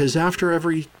are, because after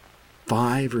every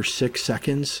 5 or 6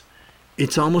 seconds,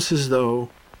 it's almost as though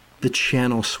the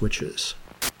channel switches.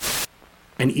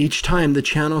 And each time the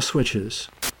channel switches,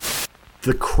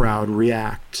 the crowd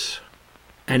reacts,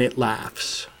 and it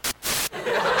laughs.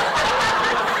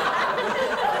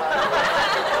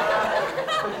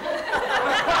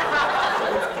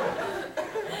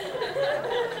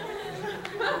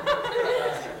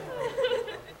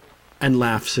 And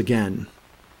laughs again.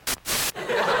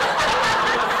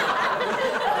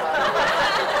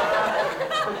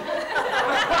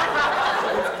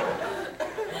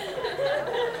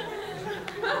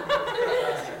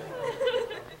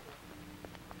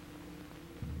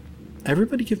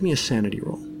 Everybody give me a sanity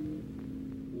roll.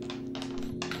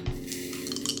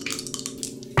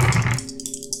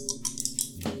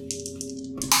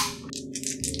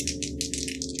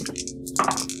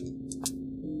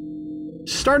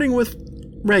 Starting with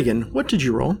Reagan, what did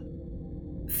you roll?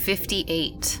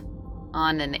 58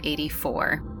 on an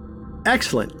 84.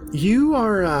 Excellent. You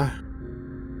are,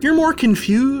 you're more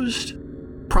confused,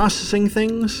 processing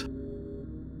things.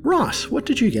 Ross, what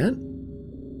did you get?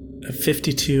 A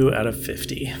 52 out of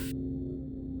 50.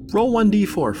 Roll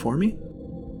 1d4 for me.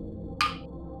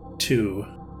 2.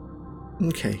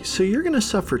 Okay, so you're going to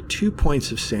suffer 2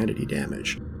 points of sanity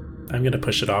damage. I'm going to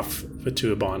push it off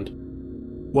to a bond.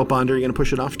 What bond are you going to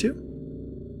push it off to?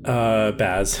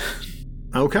 Baz.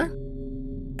 Okay.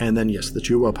 And then, yes, the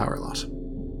 2 willpower loss.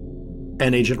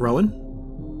 And Agent Rowan?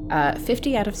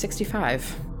 50 out of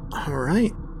 65. All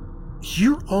right.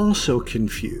 You're also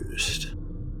confused.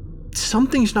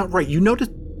 Something's not right. You notice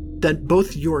that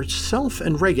both yourself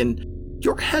and Reagan,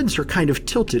 your heads are kind of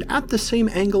tilted at the same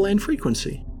angle and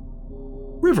frequency.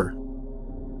 River?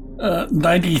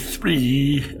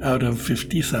 93 out of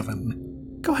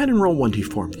 57. Go ahead and roll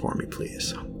 1d4 for me,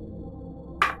 please.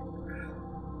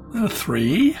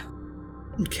 3.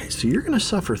 Okay, so you're going to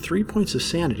suffer 3 points of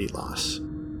sanity loss.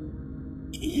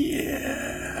 Yeah.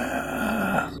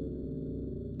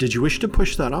 Did you wish to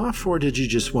push that off, or did you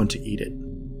just want to eat it?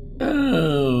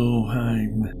 Oh,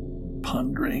 I'm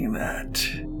pondering that.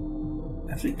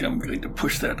 I think I'm going to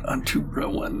push that onto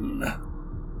Rowan.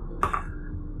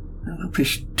 I'll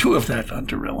push 2 of that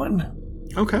onto Rowan.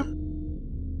 Okay.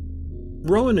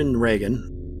 Rowan and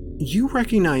Reagan, you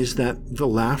recognize that the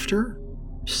laughter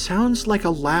sounds like a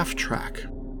laugh track.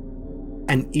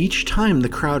 And each time the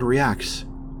crowd reacts,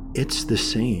 it's the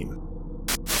same.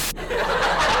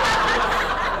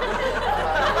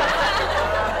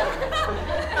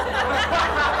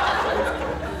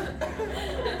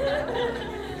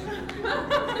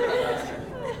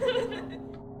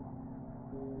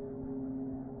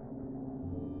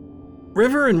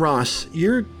 River and Ross,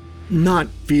 you're not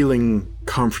feeling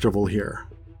comfortable here.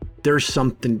 There's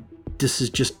something, this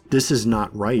is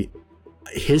not right.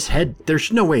 His head,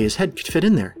 there's no way his head could fit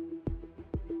in there.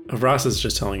 Ross is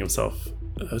just telling himself,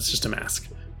 it's just a mask.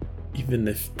 Even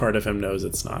if part of him knows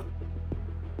it's not.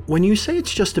 When you say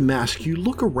it's just a mask, you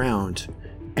look around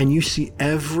and you see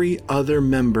every other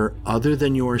member other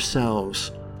than yourselves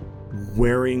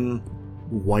wearing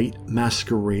white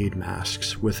masquerade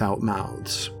masks without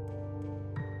mouths.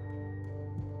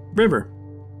 River,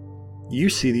 you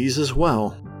see these as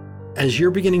well. As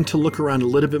you're beginning to look around a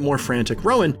little bit more frantic.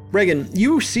 Rowan, Reagan,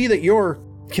 you see that your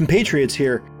compatriots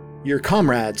here, your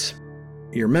comrades,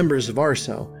 your members of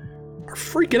Arso, are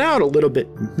freaking out a little bit,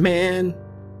 man.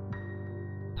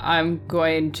 I'm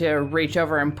going to reach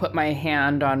over and put my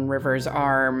hand on River's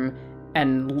arm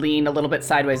and lean a little bit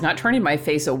sideways, not turning my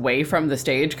face away from the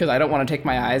stage because I don't want to take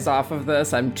my eyes off of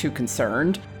this. I'm too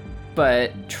concerned,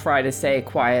 but try to say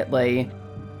quietly,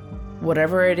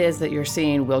 whatever it is that you're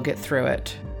seeing, we'll get through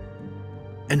it.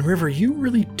 And River, you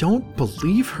really don't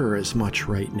believe her as much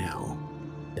right now.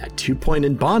 That 2-point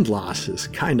in bond loss is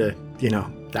kinda,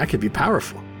 that could be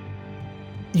powerful.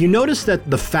 You notice that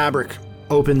the fabric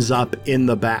opens up in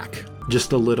the back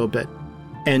just a little bit,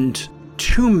 and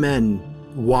 2 men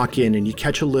walk in, and you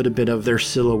catch a little bit of their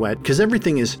silhouette because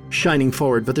everything is shining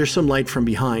forward, but there's some light from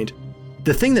behind.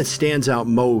 The thing that stands out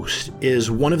most is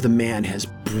one of the men has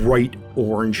bright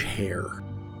orange hair.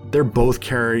 They're both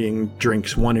carrying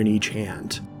drinks, one in each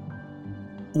hand.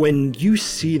 When you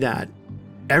see that,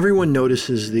 everyone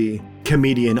notices the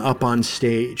comedian up on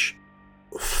stage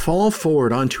fall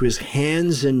forward onto his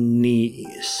hands and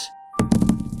knees,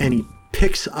 and he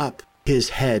picks up his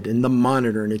head in the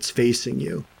monitor and it's facing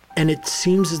you. And it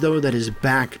seems as though that his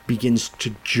back begins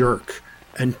to jerk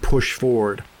and push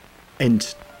forward,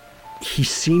 and he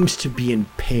seems to be in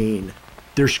pain.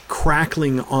 There's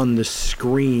crackling on the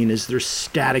screen as their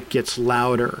static gets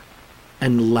louder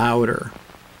and louder.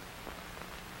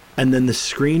 And then the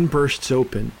screen bursts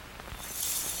open,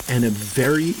 and a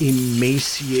very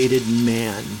emaciated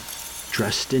man,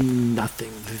 dressed in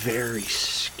nothing, very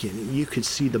skinny. You could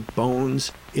see the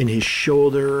bones in his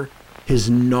shoulder, his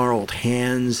gnarled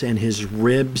hands, and his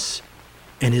ribs,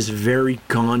 and his very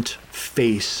gaunt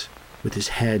face with his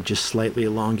head just slightly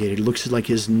elongated. It looks like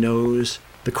his nose,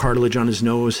 the cartilage on his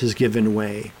nose has given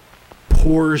way,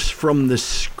 pours from the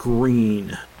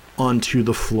screen onto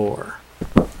the floor,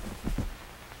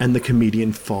 and the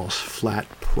comedian falls flat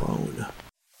prone.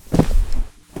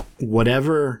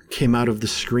 Whatever came out of the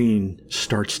screen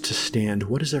starts to stand.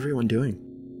 What is everyone doing?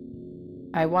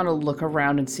 I want to look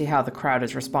around and see how the crowd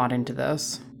is responding to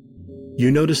this.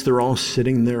 You notice they're all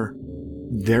sitting there,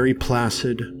 very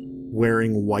placid,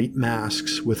 wearing white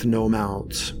masks with no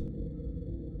mouths.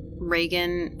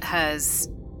 Reagan has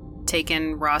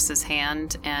taken Ross's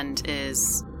hand and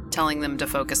is telling them to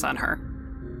focus on her.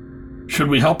 Should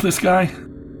we help this guy?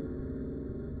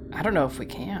 I don't know if we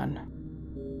can.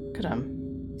 Look at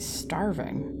him. He's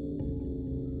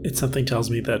starving. Something tells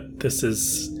me that this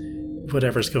is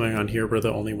whatever's going on here. We're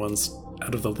the only ones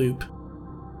out of the loop.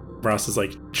 Ross is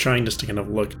trying just to kind of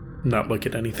not look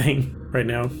at anything right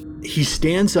now. He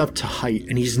stands up to height,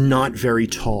 and he's not very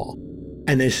tall.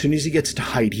 And as soon as he gets to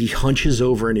height, he hunches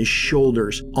over and his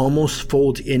shoulders almost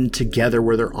fold in together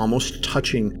where they're almost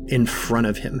touching in front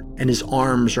of him, and his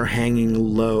arms are hanging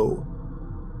low.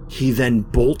 He then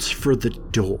bolts for the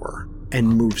door and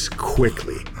moves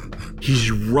quickly.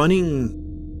 He's running,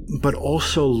 but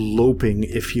also loping,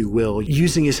 if you will,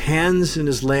 using his hands and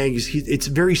his legs. It's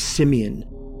very simian,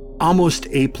 almost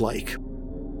ape-like.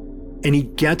 And he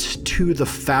gets to the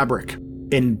fabric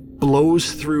and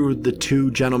blows through the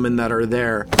 2 gentlemen that are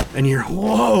there. And you're,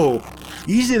 whoa,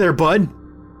 easy there, bud,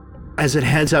 as it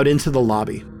heads out into the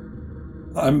lobby.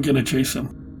 I'm gonna chase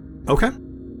him. Okay.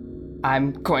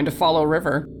 I'm going to follow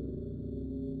River.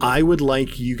 I would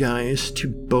like you guys to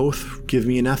both give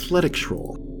me an athletics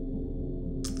roll.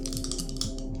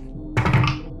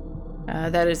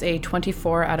 That is a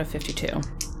 24 out of 52.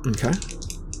 Okay.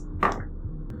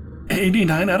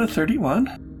 89 out of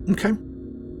 31. Okay.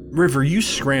 River, you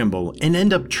scramble and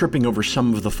end up tripping over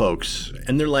some of the folks,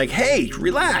 and they're like, hey,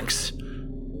 relax.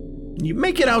 You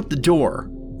make it out the door.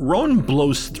 Rowan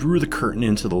blows through the curtain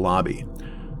into the lobby.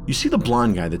 You see the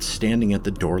blonde guy that's standing at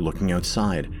the door looking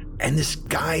outside, and this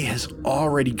guy has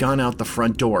already gone out the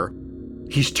front door.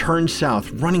 He's turned south,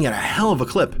 running at a hell of a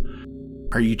clip.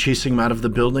 Are you chasing him out of the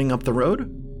building up the road?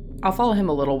 I'll follow him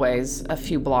a little ways, a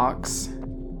few blocks,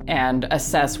 and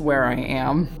assess where I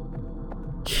am.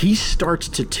 He starts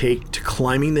to take to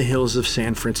climbing the hills of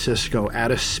San Francisco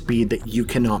at a speed that you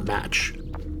cannot match.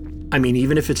 I mean,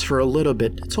 even if it's for a little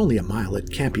bit, it's only a mile.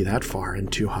 It can't be that far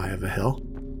and too high of a hill.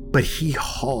 But he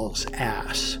hauls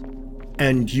ass.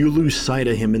 And you lose sight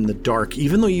of him in the dark.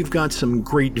 Even though you've got some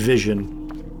great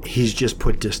vision, he's just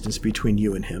put distance between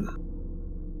you and him.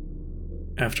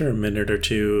 After a minute or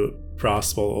two,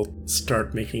 Ross will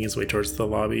start making his way towards the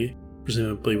lobby,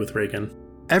 presumably with Reagan.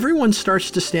 Everyone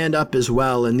starts to stand up as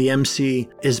well, and the MC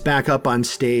is back up on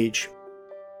stage.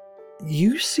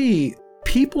 You see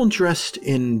people dressed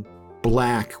in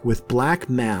black with black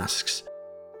masks,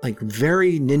 like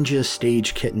very ninja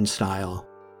stage kitten style,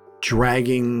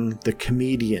 dragging the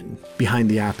comedian behind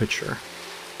the aperture.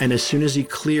 And as soon as he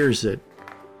clears it,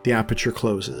 the aperture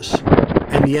closes.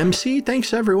 And the MC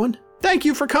thanks everyone. Thank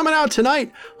you for coming out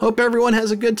tonight. Hope everyone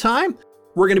has a good time.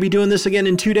 We're going to be doing this again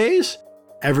in 2 days.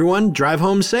 Everyone, drive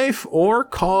home safe or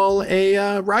call a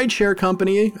rideshare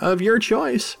company of your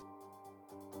choice.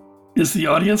 Is the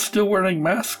audience still wearing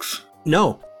masks?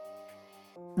 No.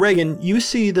 Reagan, you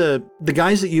see the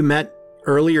guys that you met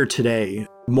earlier today,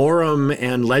 Morum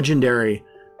and Legendary,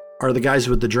 are the guys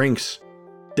with the drinks.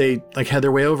 They had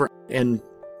their way over. And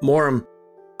Morum,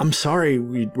 I'm sorry,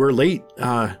 we're late.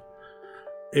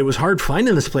 It was hard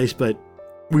finding this place, but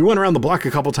we went around the block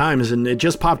a couple times and it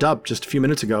just popped up just a few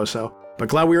minutes ago, but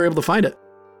glad we were able to find it.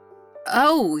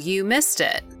 Oh, you missed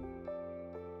it.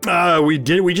 We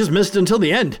did. We just missed it until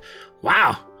the end.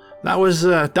 Wow. That was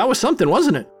something,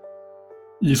 wasn't it?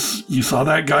 You saw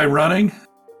that guy running?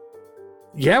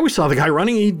 Yeah, we saw the guy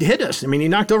running. He hit us. I mean, he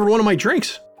knocked over one of my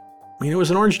drinks. I mean, it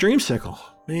was an orange dreamsicle.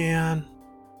 Man.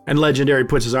 And Legendary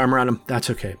puts his arm around him. That's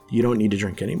okay. You don't need to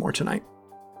drink anymore tonight.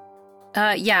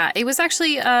 Yeah, it was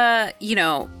actually,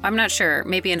 I'm not sure,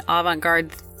 maybe an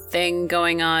avant-garde thing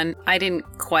going on. I didn't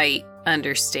quite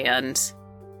understand.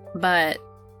 But,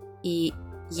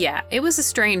 yeah, it was a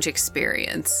strange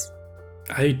experience.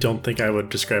 I don't think I would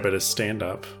describe it as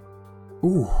stand-up.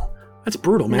 Ooh, that's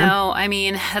brutal, man. No, I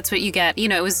mean, that's what you get.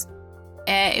 It was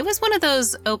one of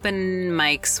those open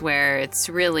mics where it's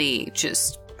really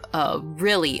just a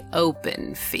really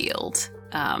open field.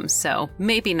 So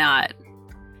maybe not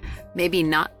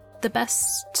the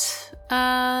best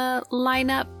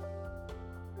lineup.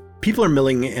 People are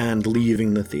milling and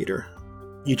leaving the theater.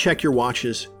 You check your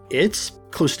watches. It's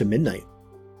close to midnight.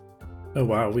 Oh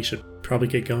wow, we should probably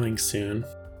get going soon.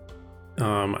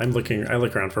 I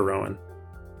look around for Rowan.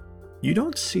 You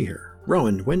don't see her.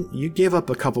 Rowan, when you gave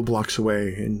up a couple blocks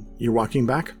away and you're walking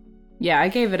back? Yeah, I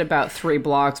gave it about 3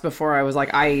 blocks before I was like,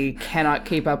 I cannot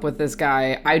keep up with this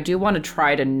guy. I do want to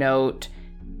try to note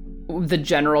the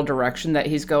general direction that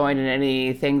he's going and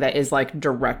anything that is like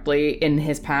directly in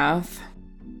his path.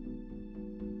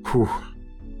 Whew.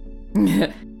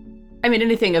 I mean,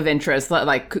 anything of interest,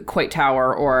 like Quake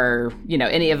Tower or,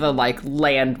 any of the like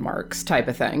landmarks type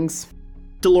of things.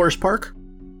 Dolores Park?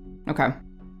 Okay.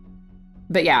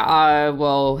 But yeah, I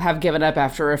will have given up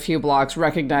after a few blocks,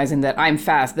 recognizing that I'm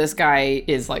fast. This guy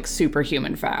is like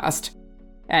superhuman fast.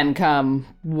 And come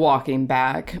walking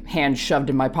back, hands shoved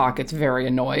in my pockets, very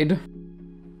annoyed.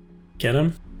 Get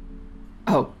him?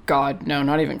 Oh god, no,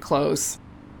 not even close.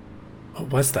 What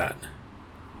was that?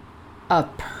 A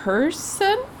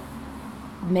person?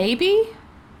 Maybe?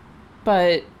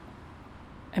 But,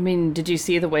 I mean, did you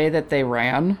see the way that they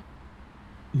ran?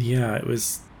 Yeah, it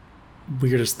was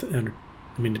weirdest. It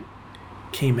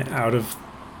came out of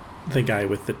the guy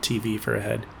with the TV for a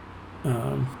head.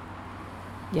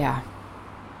 Yeah.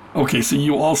 Okay, so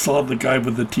you all saw the guy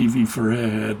with the TV for a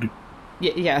head.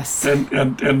 Yes.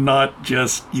 And not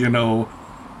just, a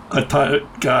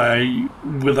guy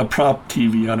with a prop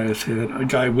TV on his head, a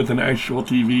guy with an actual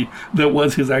TV that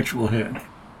was his actual head.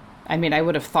 I mean, I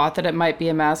would have thought that it might be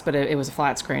a mask, but it was a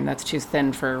flat screen. That's too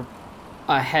thin for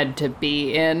a head to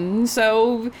be in.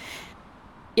 So,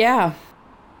 yeah.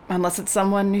 Unless it's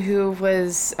someone who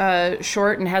was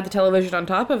short and had the television on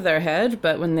top of their head,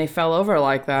 but when they fell over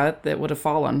like that, it would have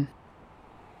fallen.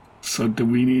 So do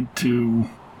we need to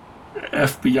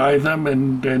FBI them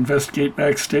and investigate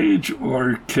backstage,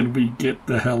 or can we get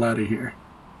the hell out of here?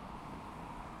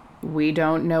 We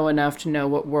don't know enough to know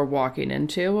what we're walking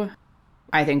into.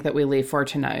 I think that we leave for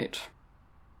tonight.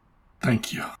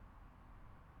 Thank you.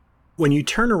 When you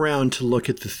turn around to look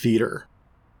at the theater,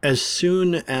 as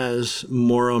soon as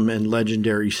Morum and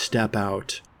Legendary step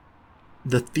out,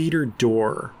 the theater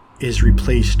door is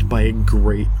replaced by a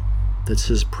grate that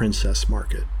says Princess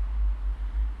Market.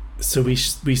 So we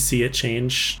see it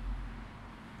change?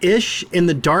 Ish. In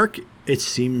the dark, it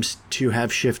seems to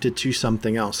have shifted to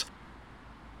something else.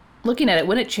 Looking at it,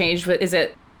 when it changed, is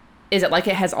it like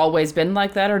it has always been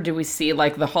like that, or do we see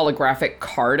like the holographic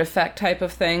card effect type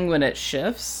of thing when it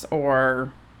shifts,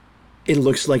 or? It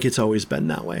looks like it's always been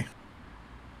that way.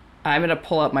 I'm going to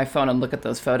pull up my phone and look at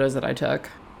those photos that I took.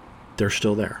 They're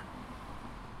still there.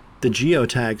 The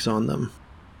geotags on them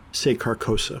say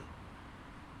Carcosa.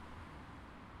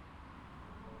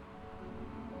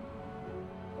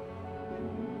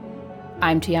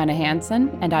 I'm Tiana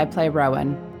Hansen, and I play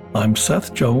Rowan. I'm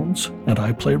Seth Jones, and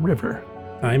I play River.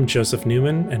 I'm Joseph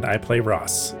Newman, and I play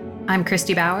Ross. I'm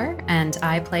Christy Bauer, and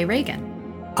I play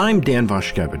Reagan. I'm Dan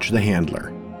Vashkevich, the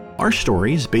Handler. Our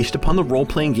story is based upon the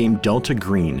role-playing game Delta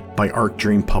Green by Arc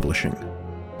Dream Publishing.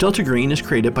 Delta Green is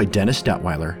created by Dennis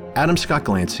Detweiler, Adam Scott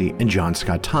Glancy, and John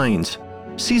Scott Tynes.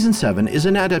 Season 7 is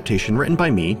an adaptation written by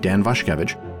me, Dan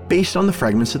Vashkevich, based on the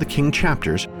fragments of the King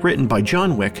chapters written by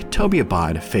John Wick, Toby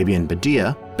Abad, Fabian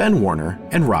Badia, Ben Warner,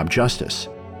 and Rob Justice.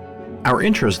 Our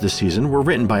intros this season were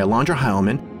written by Alondra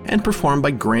Heilman and performed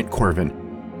by Grant Corvin.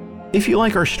 If you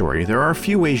like our story, there are a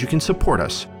few ways you can support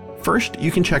us. First,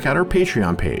 you can check out our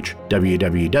Patreon page,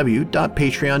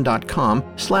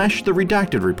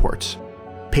 www.patreon.com/theredactedreports.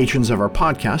 Patrons of our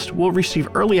podcast will receive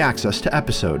early access to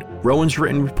episode, Rowan's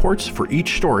written reports for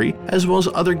each story, as well as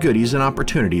other goodies and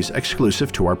opportunities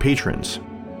exclusive to our patrons.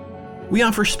 We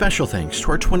offer special thanks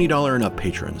to our $20 and up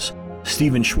patrons: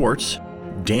 Stephen Schwartz,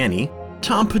 Danny,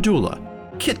 Tom Padula,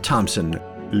 Kit Thompson,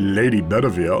 Lady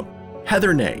Bedivere,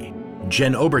 Heather Ney,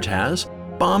 Jen Obertaz,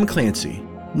 Baum Clancy,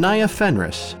 Naya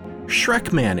Fenris,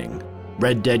 Shrek Manning,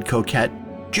 Red Dead Coquette,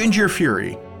 Ginger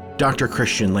Fury, Dr.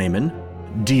 Christian Lehman,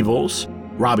 Deebles,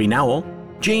 Robbie Nowell,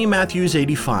 J. Matthews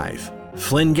 85,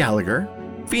 Flynn Gallagher,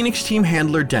 Phoenix Team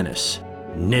Handler Dennis,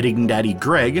 Knitting Daddy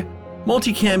Greg,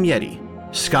 Multicam Yeti,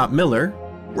 Scott Miller,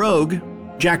 Rogue,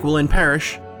 Jacqueline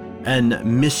Parrish, and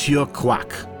Monsieur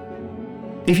Quack.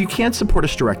 If you can't support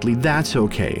us directly, that's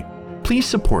okay. Please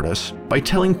support us by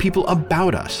telling people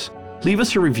about us. Leave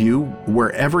us a review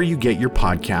wherever you get your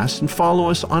podcasts and follow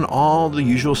us on all the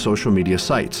usual social media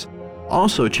sites.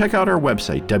 Also, check out our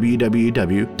website,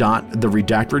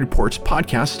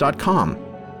 www.theredactedreportspodcast.com.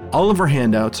 All of our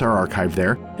handouts are archived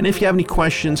there, and if you have any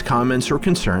questions, comments, or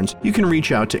concerns, you can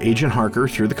reach out to Agent Harker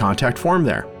through the contact form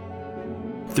there.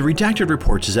 The Redacted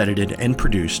Reports is edited and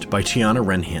produced by Tiana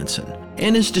Wren Hansen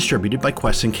and is distributed by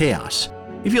Quest and Chaos.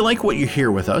 If you like what you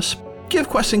hear with us, give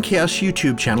Quest and Chaos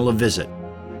YouTube channel a visit.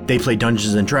 They play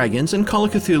Dungeons & Dragons and Call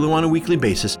of Cthulhu on a weekly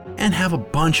basis and have a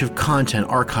bunch of content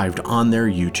archived on their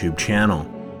YouTube channel.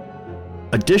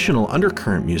 Additional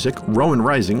undercurrent music, Rowan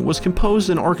Rising, was composed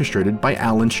and orchestrated by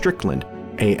Alan Strickland,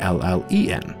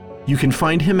 Allen. You can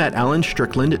find him at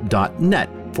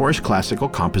alanstrickland.net for his classical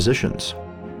compositions.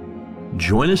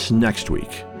 Join us next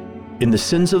week. In the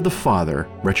sins of the father,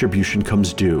 retribution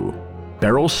comes due.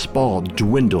 Barrels spalled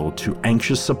dwindle to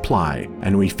anxious supply,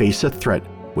 and we face a threat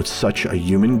with such a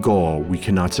human goal we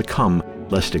cannot succumb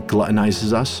lest it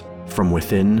gluttonizes us from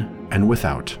within and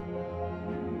without.